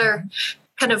the other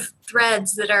kind of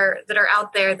threads that are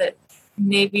out there that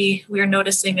maybe we're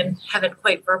noticing and haven't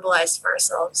quite verbalized for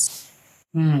ourselves?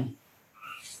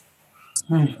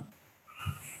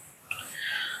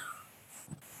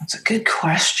 That's a good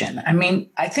question. I mean,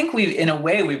 I think we've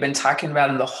been talking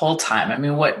about it the whole time. I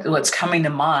mean, what's coming to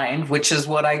mind, which is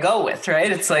what I go with,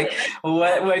 right? It's like,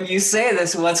 when you say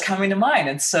this, what's coming to mind?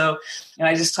 And so,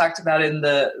 I just talked about it in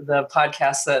the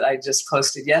podcast that I just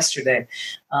posted yesterday.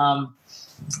 In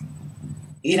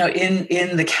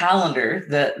the calendar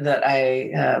that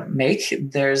I make,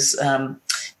 there's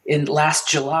in last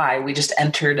July, we just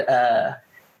entered a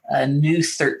new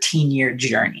 13-year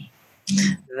journey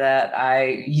that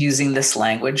I, using this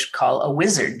language, call a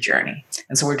wizard journey.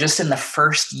 And so we're just in the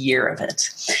first year of it.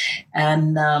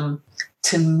 And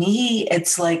to me,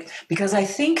 it's like, because I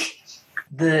think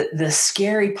the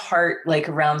scary part, like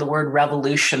around the word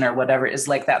revolution or whatever, is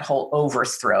like that whole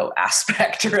overthrow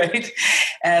aspect, right?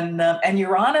 And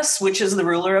Uranus, which is the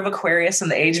ruler of Aquarius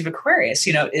and the age of Aquarius,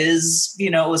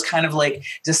 was kind of like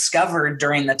discovered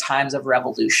during the times of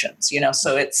revolutions,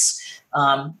 so it's,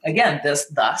 again,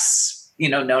 thus,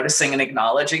 noticing and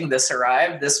acknowledging this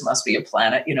arrived, this must be a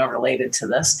planet, related to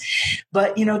this.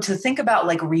 But, to think about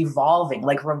like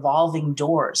revolving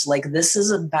doors, like this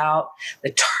is about the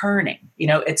turning,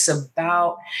 it's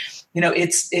about,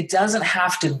 it doesn't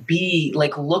have to be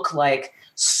like, look like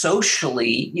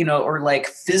socially, or like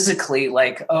physically,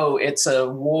 like, oh, it's a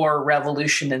war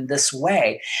revolution in this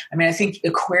way. I mean, I think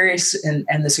Aquarius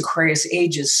and this Aquarius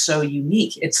age is so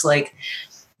unique. It's like,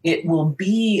 it will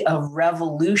be a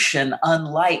revolution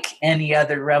unlike any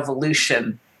other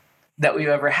revolution that we've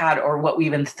ever had, or what we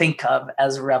even think of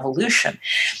as a revolution.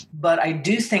 But I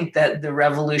do think that the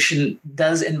revolution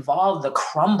does involve the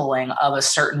crumbling of a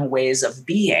certain ways of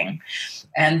being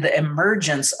and the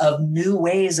emergence of new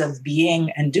ways of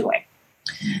being and doing,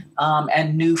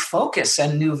 and new focus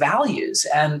and new values.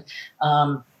 And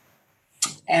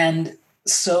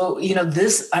so,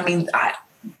 this, I mean,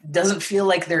 doesn't feel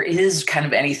like there is kind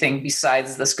of anything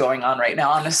besides this going on right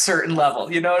now on a certain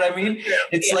level. You know what I mean?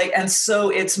 It's like, and so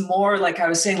it's more like I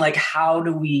was saying, like, how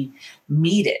do we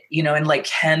meet it? And like,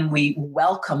 can we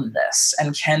welcome this?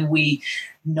 And can we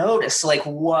notice like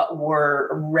what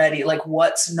we're ready, like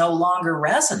what's no longer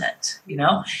resonant,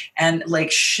 and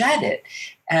like shed it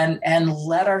and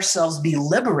let ourselves be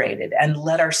liberated and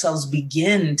let ourselves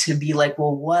begin to be like,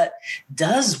 well, what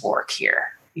does work here?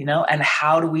 And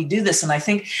how do we do this? And I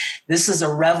think this is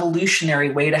a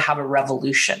revolutionary way to have a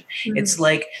revolution. Mm-hmm. It's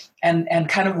like, and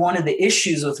kind of one of the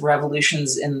issues with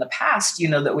revolutions in the past,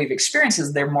 that we've experienced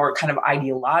is they're more kind of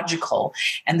ideological,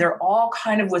 and they're all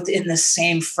kind of within the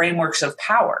same frameworks of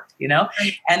power,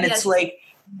 and it's like,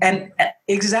 and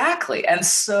exactly. And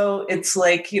so it's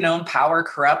like, power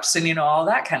corrupts and, all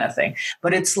that kind of thing.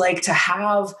 But it's like to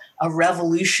have a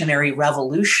revolutionary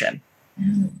revolution.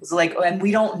 It's like, and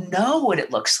we don't know what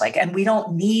it looks like, and we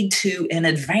don't need to in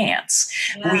advance.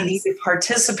 Yes. We need to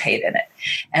participate in it.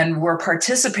 And we're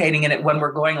participating in it when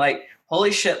we're going like,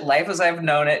 holy shit, life as I've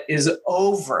known it is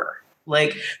over.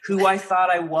 Like who I thought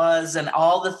I was and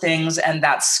all the things, and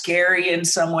that's scary in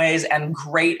some ways and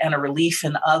great and a relief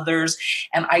in others.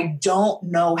 And I don't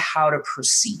know how to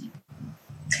proceed.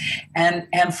 And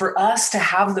for us to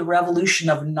have the revolution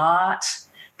of not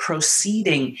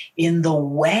proceeding in the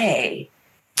way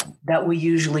that we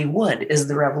usually would is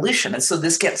the revolution. And so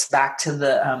this gets back to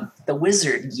the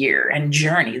wizard year and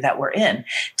journey that we're in.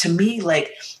 To me,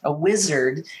 like a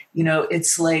wizard,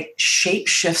 it's like shape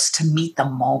shifts to meet the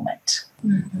moment.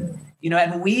 Mm-hmm.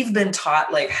 And we've been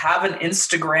taught like have an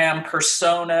Instagram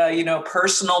persona,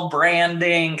 personal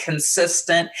branding,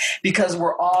 consistent, because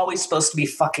we're always supposed to be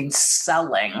fucking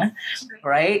selling,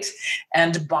 right?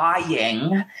 And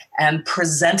buying and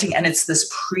presenting. And it's this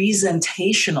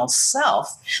presentational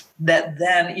self that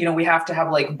then, we have to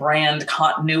have like brand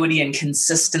continuity and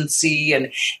consistency.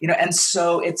 And, and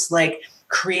so it's like,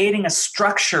 creating a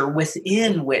structure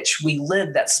within which we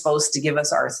live that's supposed to give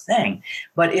us our thing,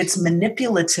 but it's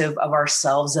manipulative of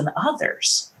ourselves and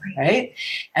others, right?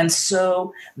 And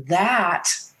so that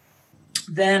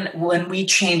then when we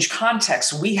change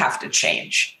context, we have to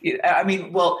change. I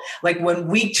mean, well, like when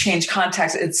we change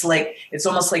context, it's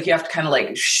almost like you have to kind of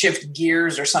like shift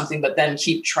gears or something, but then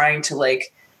keep trying to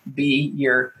like be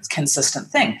your consistent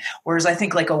thing. Whereas I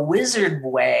think like a wizard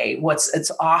way,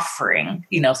 it's offering,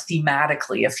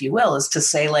 thematically, if you will, is to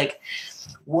say like,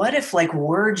 what if like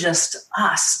we're just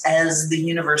us as the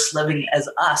universe living as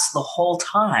us the whole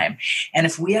time? And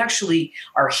if we actually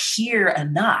are here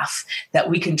enough that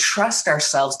we can trust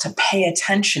ourselves to pay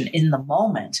attention in the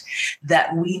moment,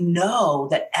 that we know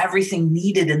that everything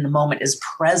needed in the moment is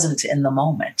present in the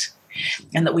moment,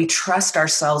 and that we trust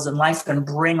ourselves in life and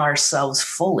bring ourselves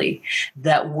fully,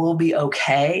 that we'll be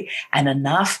okay and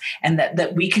enough, and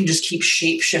that we can just keep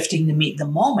shape shifting to meet the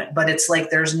moment. But it's like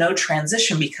there's no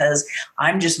transition because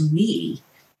I'm just me,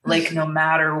 like no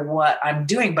matter what I'm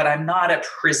doing, but I'm not a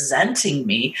presenting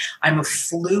me. I'm a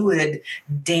fluid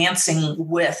dancing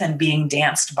with and being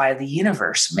danced by the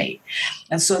universe me.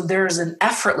 And so there's an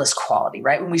effortless quality,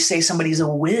 right? When we say somebody's a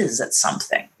whiz at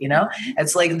something,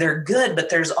 it's like they're good, but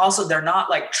they're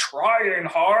not like trying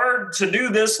hard to do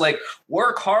this, like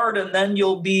work hard and then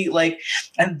you'll be like,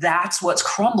 and that's what's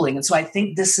crumbling. And so I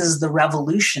think this is the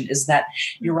revolution, is that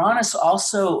Uranus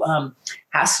also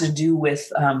has to do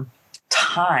with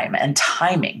time and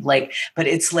timing, but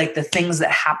it's like the things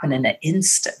that happen in an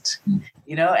instant,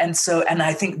 and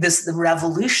I think the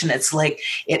revolution, it's like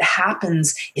it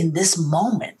happens in this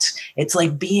moment. It's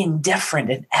like being different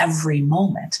in every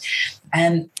moment.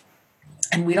 And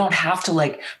we don't have to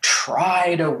like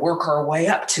try to work our way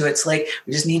up to it. It's like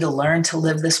we just need to learn to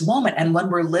live this moment. And when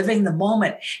we're living the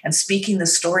moment and speaking the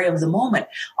story of the moment,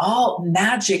 all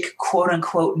magic, quote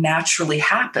unquote, naturally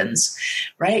happens,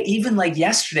 right? Even like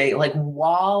yesterday, like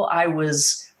while I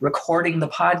was recording the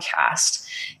podcast,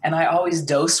 and I always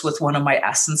dose with one of my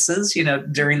essences,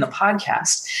 during the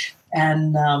podcast.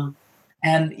 And,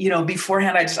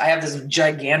 beforehand, I have this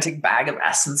gigantic bag of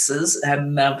essences.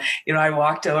 And, I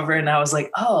walked over and I was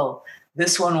like, oh,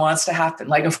 this one wants to happen.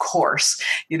 Like, of course,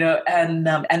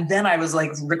 and then I was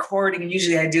like recording, and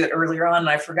usually I do it earlier on and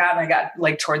I forgot. And I got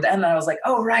like toward the end and I was like,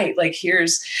 oh, right. Like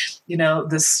here's,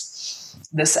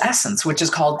 this essence, which is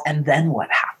called, and then what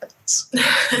happens?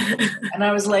 And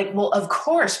I was like, well, of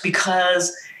course,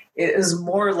 because it is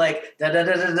more like da da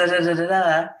da da da da da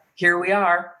da. Here we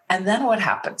are. And then what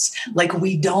happens? Like,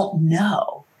 we don't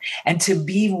know. And to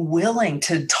be willing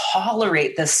to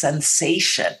tolerate the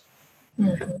sensation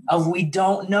of we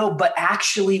don't know, but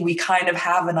actually we kind of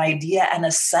have an idea and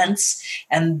a sense,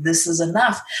 and this is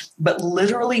enough. But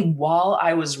literally while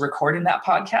I was recording that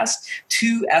podcast,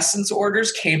 2 essence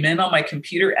orders came in on my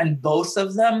computer, and both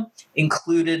of them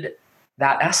included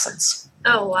that essence.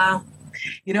 Oh, wow.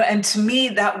 And to me,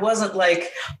 that wasn't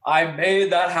like I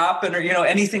made that happen or,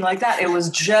 anything like that. It was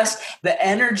just the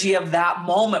energy of that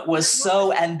moment was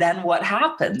so, and then what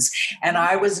happens? And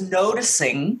I was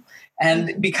noticing,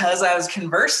 and because I was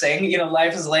conversing,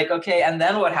 life is like, okay, and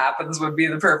then what happens would be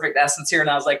the perfect essence here. And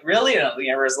I was like, really? And the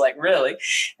universe was like, really?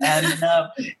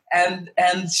 And,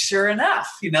 and sure enough,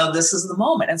 this is the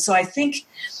moment. And so I think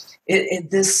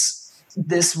this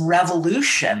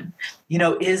revolution,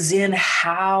 is in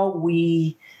how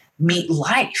we meet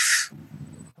life,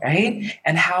 right?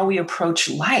 And how we approach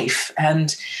life.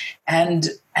 And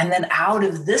then out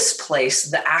of this place,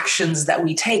 the actions that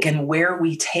we take and where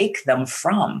we take them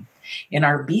from in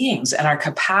our beings and our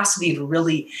capacity to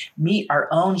really meet our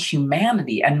own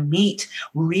humanity and meet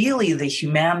really the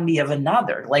humanity of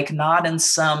another, like not in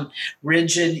some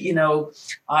rigid,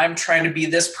 I'm trying to be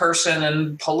this person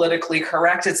and politically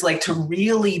correct. It's like to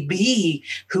really be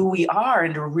who we are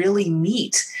and to really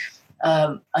meet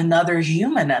another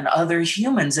human and other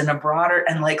humans in a broader,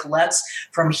 and like, let's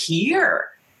from here,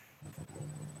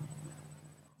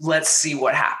 let's see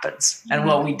what happens and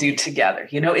what we do together.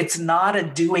 It's not a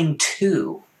doing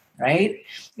two, right?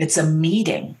 It's a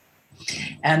meeting.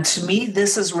 And to me,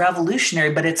 this is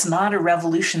revolutionary, but it's not a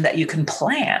revolution that you can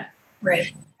plan.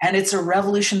 Right. And it's a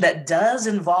revolution that does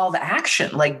involve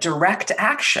action, like direct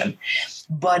action,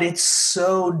 but it's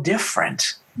so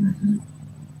different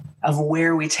of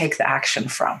where we take the action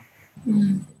from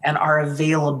and our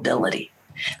availability.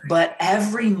 But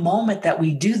every moment that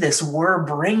we do this, we're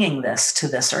bringing this to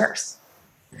this earth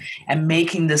and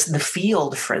making this the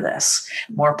field for this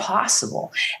more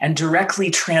possible and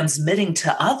directly transmitting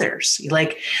to others.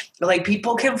 Like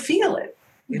people can feel it.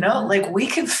 You know, like we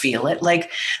can feel it. Like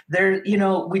there, you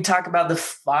know, we talk about the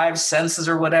five senses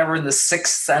or whatever, and the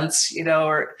sixth sense, you know,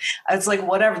 or it's like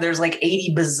whatever. There's like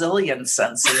 80 bazillion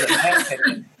senses in my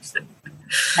opinion.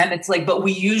 And it's like, but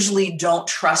we usually don't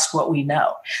trust what we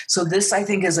know. So this, I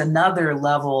think, is another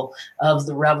level of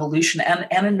the revolution, and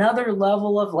another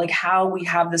level of like how we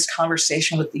have this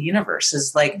conversation with the universe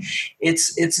is like,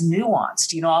 it's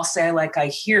nuanced. You know, I'll say like, I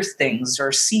hear things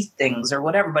or see things or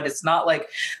whatever, but it's not like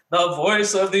the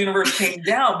voice of the universe came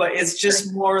down, but it's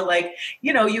just more like,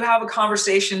 you know, you have a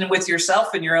conversation with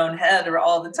yourself in your own head or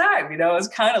all the time, you know, it's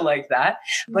kind of like that,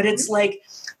 but it's like,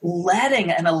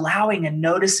 letting and allowing and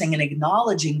noticing and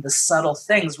acknowledging the subtle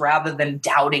things rather than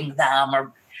doubting them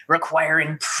or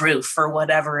requiring proof or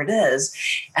whatever it is.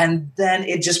 And then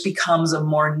it just becomes a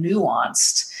more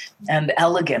nuanced and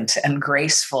elegant and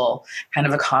graceful kind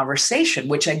of a conversation,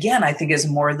 which again, I think is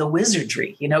more the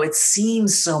wizardry. You know, it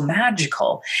seems so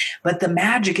magical, but the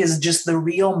magic is just the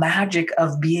real magic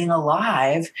of being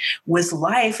alive with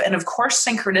life. And of course,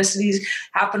 synchronicities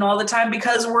happen all the time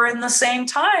because we're in the same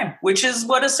time, which is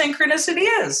what a synchronicity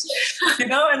is, you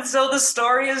know? And so the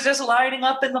story is just lining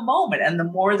up in the moment. And the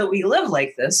more that we live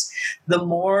like this, the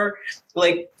more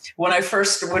like when I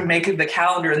first would make the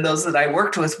calendar and those that I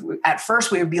worked with, at first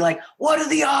we would be like, what are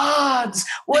the odds?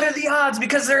 What are the odds?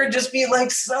 Because there would just be like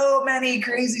so many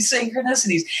crazy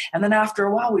synchronicities. And then after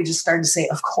a while, we just started to say,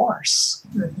 of course,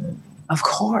 of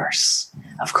course,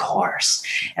 of course.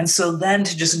 And so then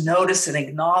to just notice and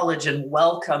acknowledge and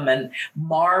welcome and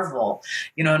marvel,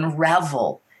 you know, and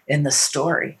revel in the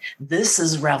story. This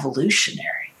is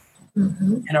revolutionary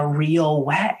in a real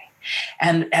way.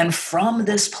 And from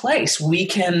this place, we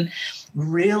can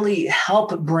really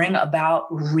help bring about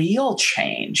real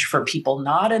change for people,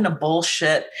 not in a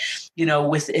bullshit, you know,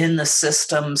 within the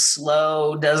system,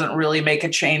 slow, doesn't really make a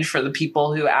change for the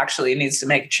people who actually needs to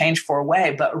make a change for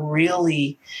way, but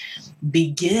really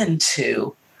begin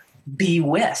to be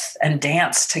with and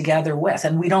dance together with.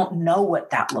 And we don't know what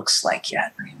that looks like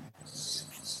yet.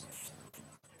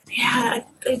 Yeah,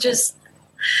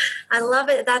 I love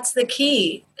it. That's the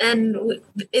key. And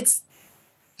it's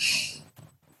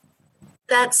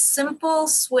that simple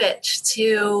switch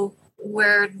to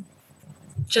we're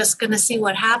just going to see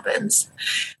what happens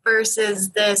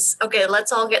versus this, okay,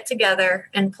 let's all get together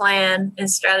and plan and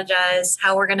strategize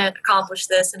how we're going to accomplish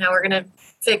this and how we're going to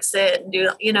fix it and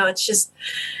do, you know, it's just,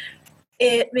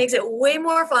 it makes it way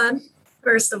more fun,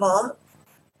 first of all.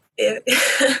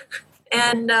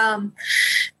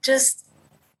 Just,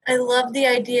 I love the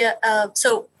idea of,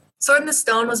 so Sword in the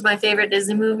Stone was my favorite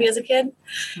Disney movie as a kid.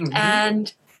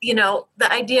 And, you know,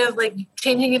 the idea of like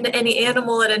changing into any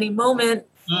animal at any moment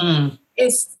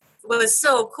was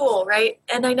so cool, right?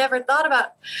 And I never thought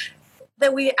about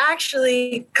that we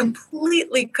actually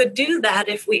completely could do that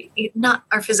if we, not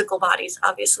our physical bodies,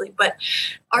 obviously, but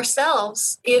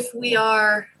ourselves, if we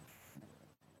are,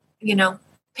 you know,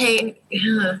 paying,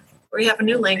 we have a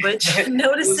new language,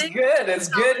 noticing. It's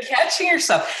good catching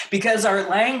yourself, because our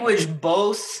language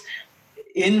both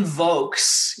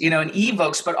invokes, you know, and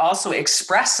evokes, but also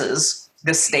expresses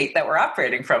the state that we're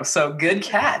operating from. So good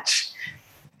catch.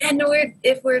 And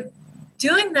if we're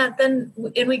doing that, then,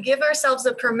 and we give ourselves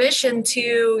the permission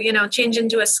to, you know, change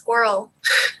into a squirrel,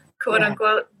 quote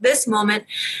unquote, this moment,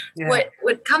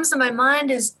 what comes to my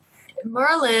mind is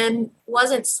Merlin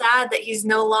wasn't sad that he's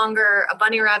no longer a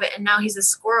bunny rabbit and now he's a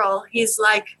squirrel. He's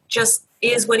like, just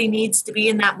is what he needs to be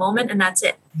in that moment, and that's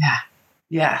it.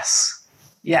 Yeah.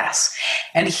 Yes.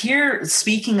 And here,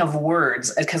 speaking of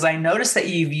words, because I noticed that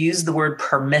you've used the word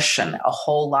permission a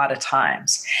whole lot of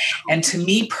times. And to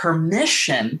me,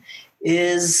 permission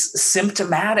is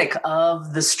symptomatic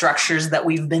of the structures that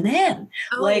we've been in.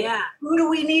 Who do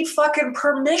we need fucking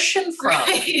permission from?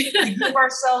 Right. We give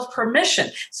ourselves permission.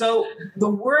 So the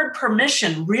word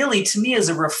permission really, to me, is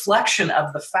a reflection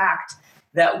of the fact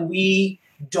that we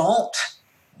don't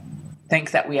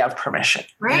think that we have permission.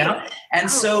 Right. You know? And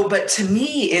so, but to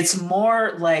me, it's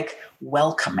more like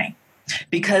welcoming.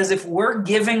 Because if we're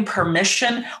giving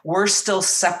permission, we're still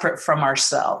separate from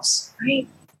ourselves.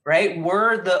 Right?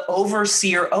 We're the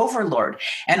overseer overlord.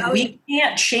 And we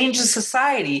can't change the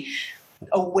society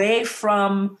away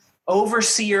from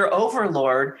overseer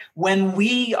overlord when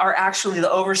we are actually the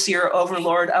overseer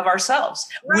overlord of ourselves,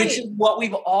 which is what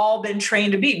we've all been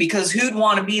trained to be. Because who'd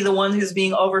want to be the one who's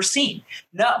being overseen?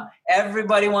 No,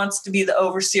 everybody wants to be the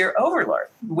overseer overlord,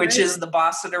 which is the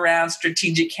boss it around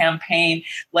strategic campaign.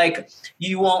 Like,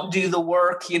 you won't do the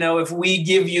work, you know, if we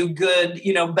give you good,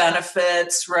 you know,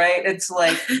 benefits, right? It's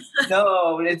like,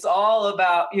 no, it's all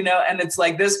about, you know, and it's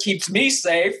like, this keeps me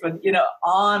safe, and, you know,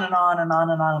 on and on and on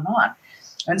and on and on.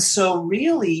 And so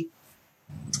really,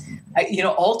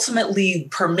 ultimately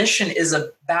permission is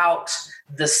about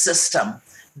the system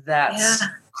that's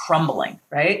crumbling,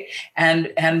 right?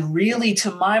 And really,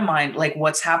 to my mind, like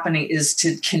what's happening is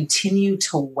to continue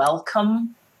to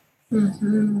welcome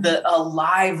the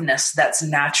aliveness that's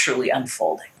naturally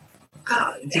unfolding.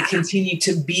 To continue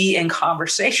to be in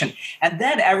conversation. And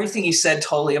then everything you said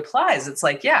totally applies. It's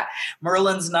like,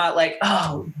 Merlin's not like,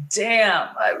 oh, damn,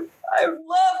 I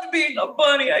loved being a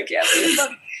bunny. I can't be a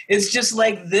bunny. It's just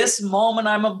like, this moment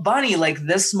I'm a bunny. Like,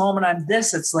 this moment I'm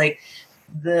this. It's like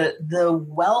the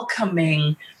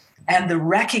welcoming and the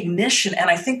recognition. And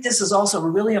I think this is also a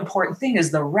really important thing,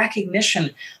 is the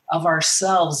recognition of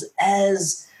ourselves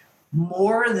as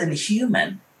more than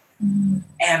human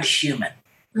and human.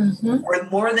 Or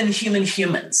more than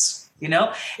humans.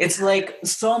 It's like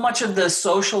so much of the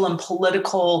social and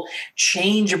political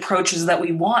change approaches that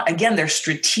we want, again, they're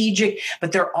strategic,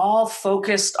 but they're all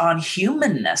focused on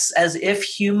humanness, as if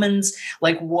humans,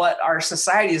 like what our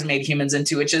society has made humans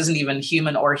into, which isn't even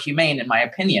human or humane in my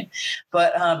opinion.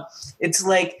 But it's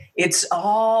like, it's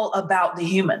all about the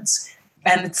humans.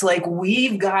 And it's like,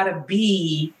 we've got to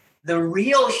be the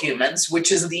real humans,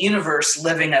 which is the universe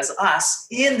living as us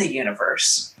in the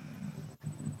universe,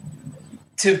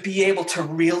 to be able to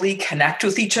really connect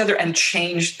with each other and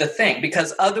change the thing.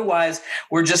 Because otherwise,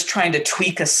 we're just trying to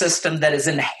tweak a system that is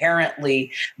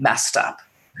inherently messed up.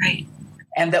 Right.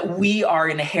 And that we are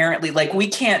inherently, like, we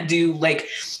can't do, like,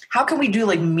 how can we do,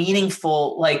 like,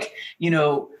 meaningful, like,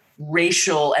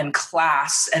 racial and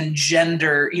class and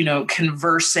gender,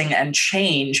 conversing and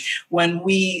change when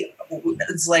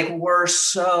it's like we're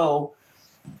so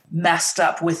messed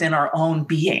up within our own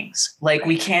beings. Like,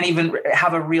 we can't even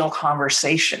have a real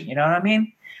conversation. You know what I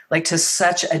mean? Like, to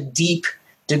such a deep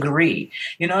degree,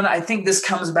 and I think this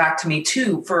comes back to me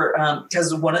too, for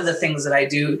because one of the things that I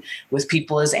do with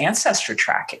people is ancestry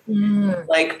tracking.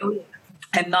 Like,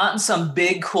 and not in some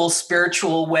big, cool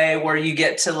spiritual way where you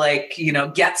get to, like,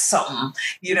 get something,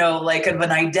 like, of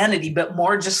an identity, but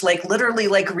more just like literally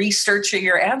like researching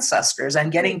your ancestors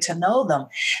and getting to know them.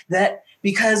 That,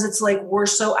 because it's like, we're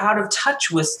so out of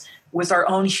touch with our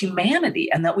own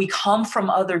humanity, and that we come from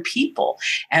other people,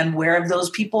 and where have those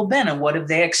people been, and what have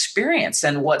they experienced,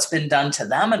 and what's been done to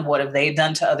them, and what have they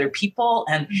done to other people.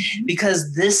 And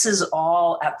because this is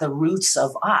all at the roots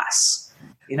of us.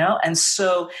 And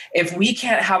so if we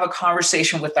can't have a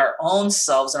conversation with our own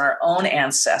selves and our own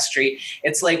ancestry,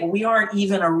 it's like we aren't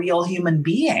even a real human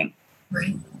being.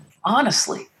 Right.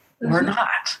 Honestly, we're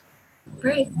not.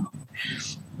 Right.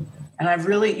 And I've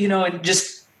really, and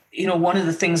just, one of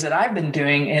the things that I've been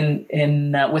doing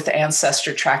in with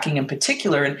ancestor tracking in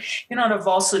particular, and, and I've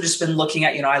also just been looking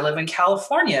at, I live in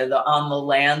California, on the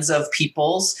lands of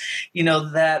peoples,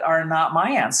 that are not my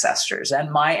ancestors,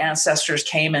 and my ancestors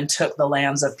came and took the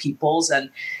lands of peoples.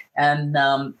 And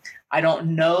I don't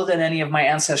know that any of my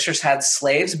ancestors had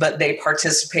slaves, but they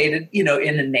participated, in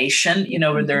a nation,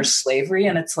 where there's slavery.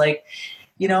 And it's like,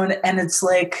 and it's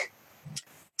like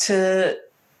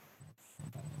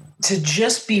to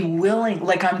just be willing,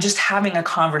 like, I'm just having a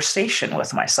conversation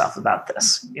with myself about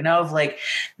this, of like,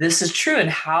 this is true. And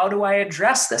how do I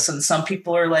address this? And some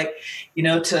people are like,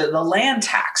 to the land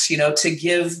tax, to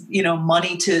give,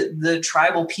 money to the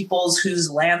tribal peoples whose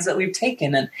lands that we've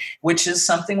taken, and which is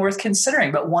something worth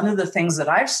considering. But one of the things that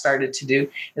I've started to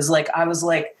do is, like, I was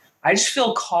like, I just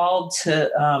feel called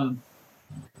to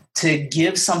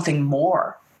give something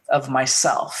more of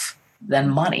myself than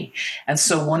money. And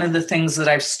so one of the things that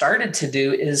I've started to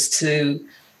do is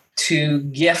to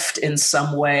gift in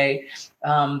some way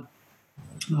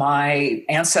my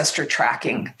ancestor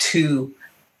tracking to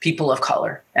people of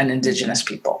color and Indigenous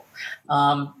people,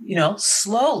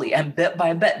 slowly and bit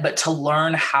by bit, but to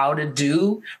learn how to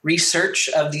do research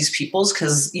of these peoples,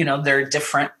 because, there are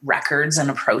different records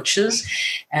and approaches,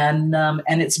 and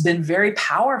it's been very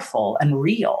powerful and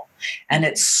real. And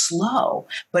it's slow,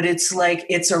 but it's like,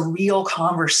 it's a real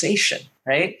conversation,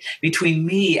 right? Between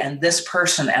me and this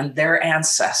person and their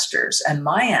ancestors and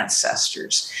my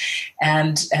ancestors.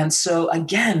 And so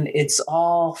again, it's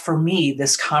all, for me,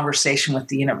 this conversation with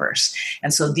the universe.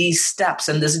 And so these steps,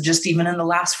 and this is just even in the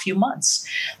last few months.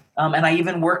 And I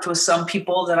even worked with some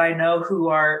people that I know who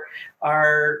are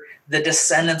the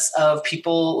descendants of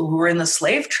people who were in the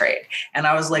slave trade. And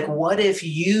I was like, what if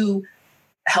you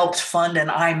helped fund and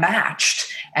I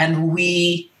matched, and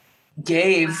we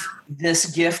gave this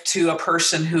gift to a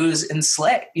person who's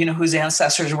enslaved, whose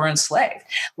ancestors were enslaved.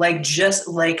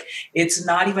 It's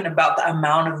not even about the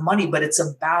amount of money, but it's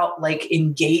about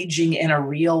engaging in a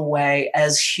real way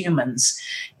as humans,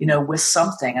 with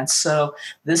something. And so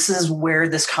this is where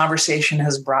this conversation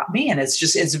has brought me. And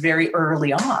it's very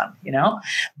early on,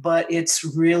 but it's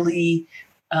really,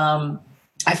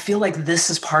 I feel like this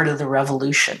is part of the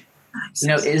revolution.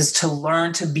 Is to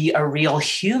learn to be a real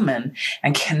human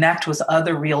and connect with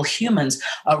other real humans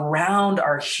around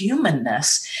our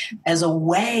humanness as a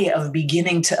way of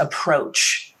beginning to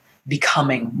approach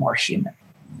becoming more human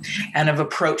and of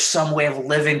approach some way of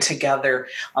living together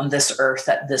on this earth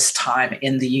at this time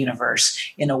in the universe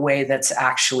in a way that's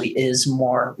actually is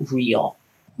more real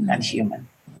and human.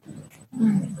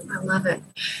 I love it.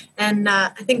 And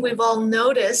I think we've all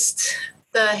noticed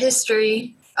the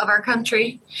history of our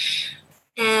country,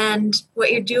 and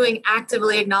what you're doing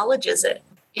actively acknowledges it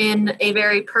in a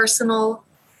very personal,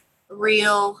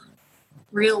 real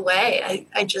way.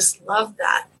 I just love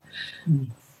that.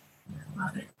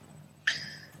 Love it.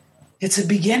 It's a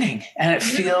beginning, and it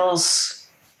feels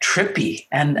trippy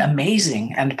and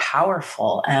amazing and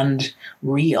powerful and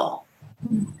real.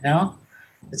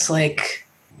 It's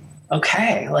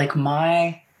okay,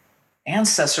 my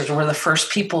ancestors were the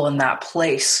first people in that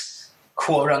place,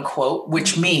 quote unquote,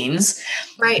 which means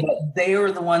that they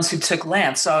were the ones who took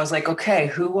land. So I was okay,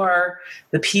 who are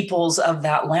the peoples of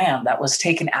that land that was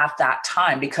taken at that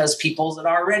time? Because peoples had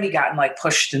already gotten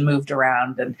pushed and moved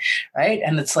around, and right.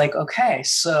 And it's okay,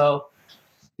 so,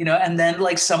 and then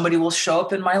somebody will show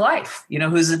up in my life,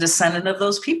 who's a descendant of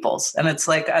those peoples. And it's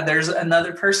there's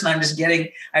another person I'm just getting,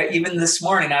 even this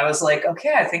morning, I was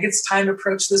okay, I think it's time to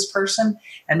approach this person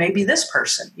and maybe this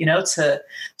person, to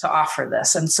offer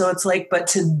this. And so it's but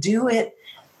to do it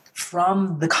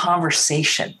from the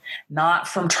conversation, not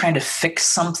from trying to fix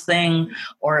something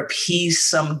or appease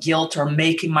some guilt or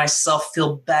making myself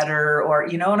feel better, or,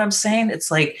 what I'm saying?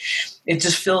 It's it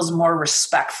just feels more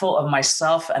respectful of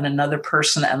myself and another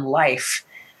person and life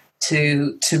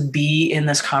to be in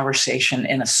this conversation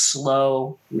in a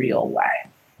slow, real way.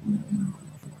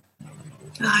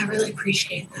 Oh, I really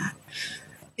appreciate that.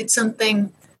 It's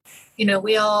something,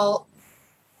 we all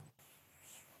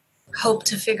hope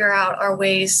to figure out our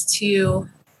ways to,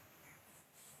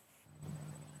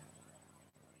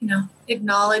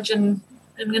 acknowledge, and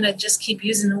I'm going to just keep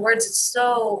using the words. It's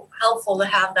so helpful to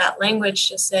have that language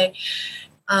to say,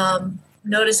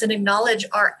 notice and acknowledge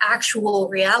our actual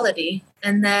reality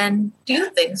and then do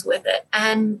things with it.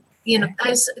 And,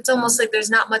 it's almost like there's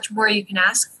not much more you can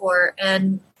ask for.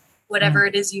 And whatever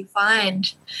it is you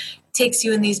find takes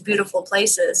you in these beautiful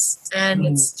places. And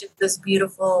it's just this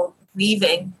beautiful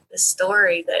weaving, the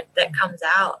story that comes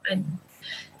out. And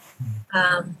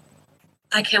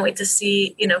I can't wait to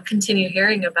see, continue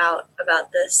hearing about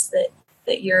this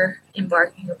that you're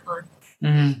embarking upon.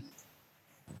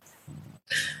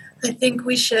 I think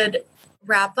we should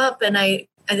wrap up, and I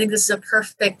think this is a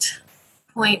perfect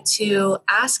point to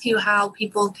ask you how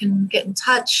people can get in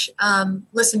touch,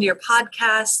 listen to your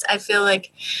podcast. I feel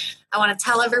like I want to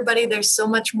tell everybody there's so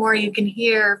much more you can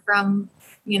hear from,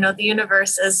 the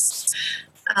universe, as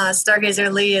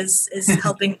Stargazer Lee is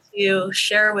helping to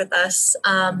share with us.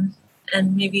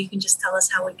 And maybe you can just tell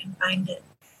us how we can find it.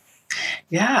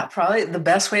 Yeah, probably the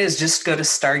best way is just go to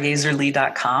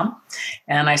stargazerlee.com,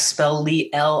 and I spell Lee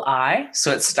L-I,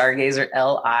 so it's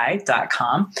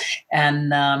stargazerli.com.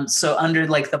 And so under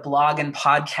the blog and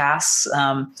podcasts,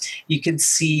 you can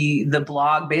see the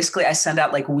blog. Basically, I send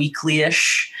out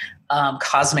weekly-ish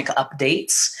cosmic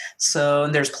updates. So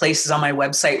there's places on my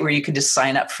website where you can just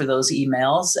sign up for those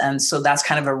emails. And so that's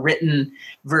kind of a written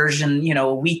version,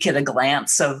 a week at a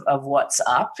glance of what's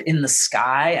up in the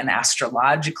sky and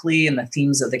astrologically and the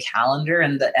themes of the calendar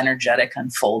and the energetic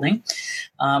unfolding.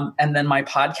 And then my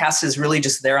podcast is really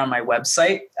just there on my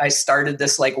website. I started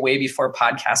this way before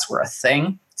podcasts were a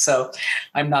thing. So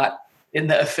I'm not in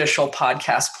the official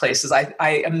podcast places.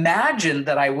 I imagined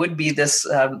that I would be this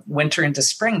winter into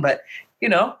spring, but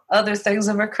other things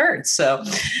have occurred. So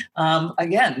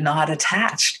again, not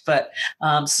attached, but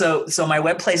so my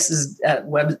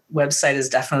website is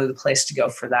definitely the place to go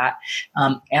for that.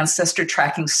 Ancestor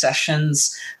tracking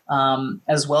sessions,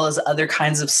 as well as other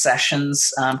kinds of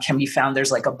sessions, can be found.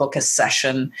 There's a book a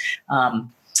session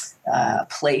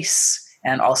place,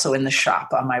 and also in the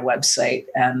shop on my website.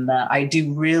 And I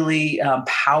do really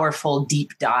powerful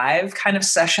deep dive kind of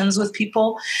sessions with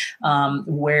people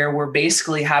where we're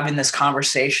basically having this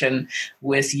conversation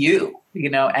with you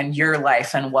and your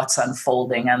life and what's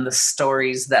unfolding and the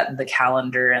stories that the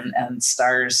calendar and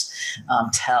stars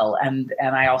tell. And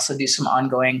I also do some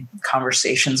ongoing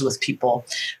conversations with people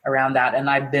around that. And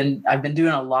I've been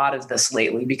doing a lot of this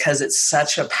lately because it's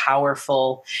such a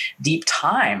powerful, deep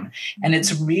time. And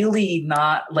it's really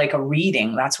not like a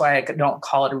reading. That's why I don't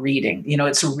call it a reading.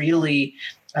 It's really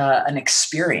an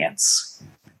experience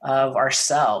of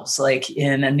ourselves, like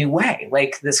in a new way,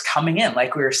 like this coming in,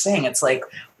 like we were saying, it's like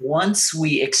once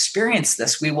we experience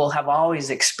this, we will have always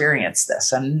experienced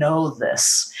this and know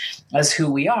this as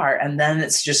who we are. And then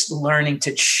it's just learning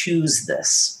to choose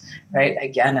this, right,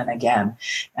 again and again.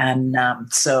 And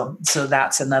so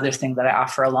that's another thing that I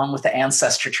offer along with the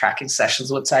ancestor tracking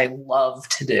sessions, which I love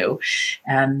to do.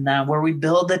 And where we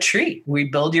build a tree, we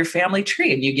build your family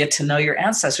tree, and you get to know your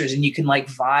ancestors, and you can like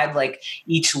vibe like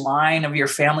each line of your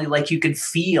family, like you could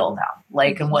feel them,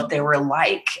 like and what they were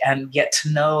like, and get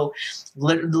to know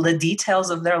the details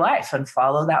of their life and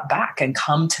follow that back and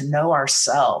come to know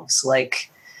ourselves,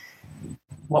 like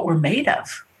what we're made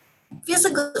of.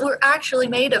 Physically, we're actually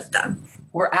made of them.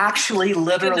 We're actually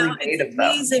literally made of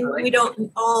them. It's amazing. We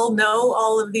don't all know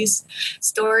all of these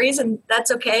stories, and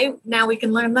that's okay. Now we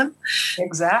can learn them.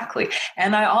 Exactly.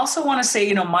 And I also want to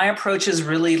say, my approach is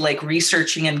really like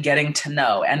researching and getting to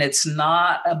know. And it's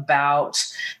not about,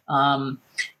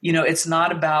 it's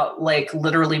not about like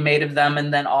literally made of them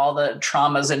and then all the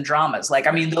traumas and dramas. Like,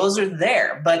 I mean, those are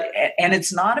there, and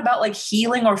it's not about like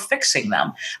healing or fixing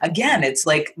them. Again, it's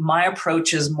like my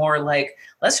approach is more like,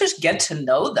 let's just get to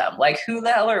know them. Like, who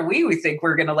the hell are we? We think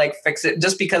we're going to like fix it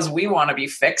just because we want to be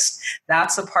fixed.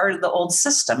 That's a part of the old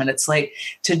system. And it's like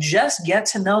to just get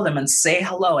to know them and say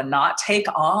hello and not take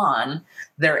on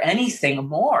their anything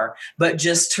more, but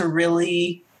just to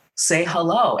really say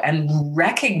hello and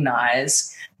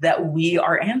recognize that we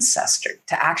are ancestor,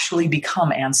 to actually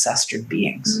become ancestored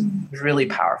beings. It's really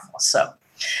powerful. So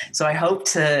I hope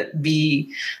to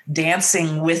be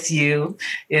dancing with you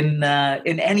in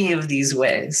any of these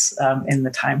ways in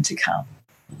the time to come.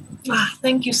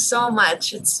 Thank you so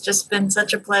much. It's just been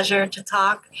such a pleasure to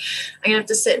talk. I'm gonna have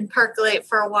to sit and percolate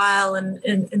for a while and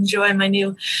enjoy my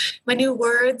new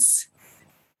words.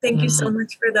 Thank you so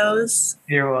much for those.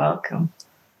 You're welcome.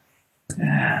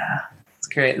 It's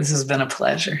great. This has been a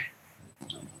pleasure.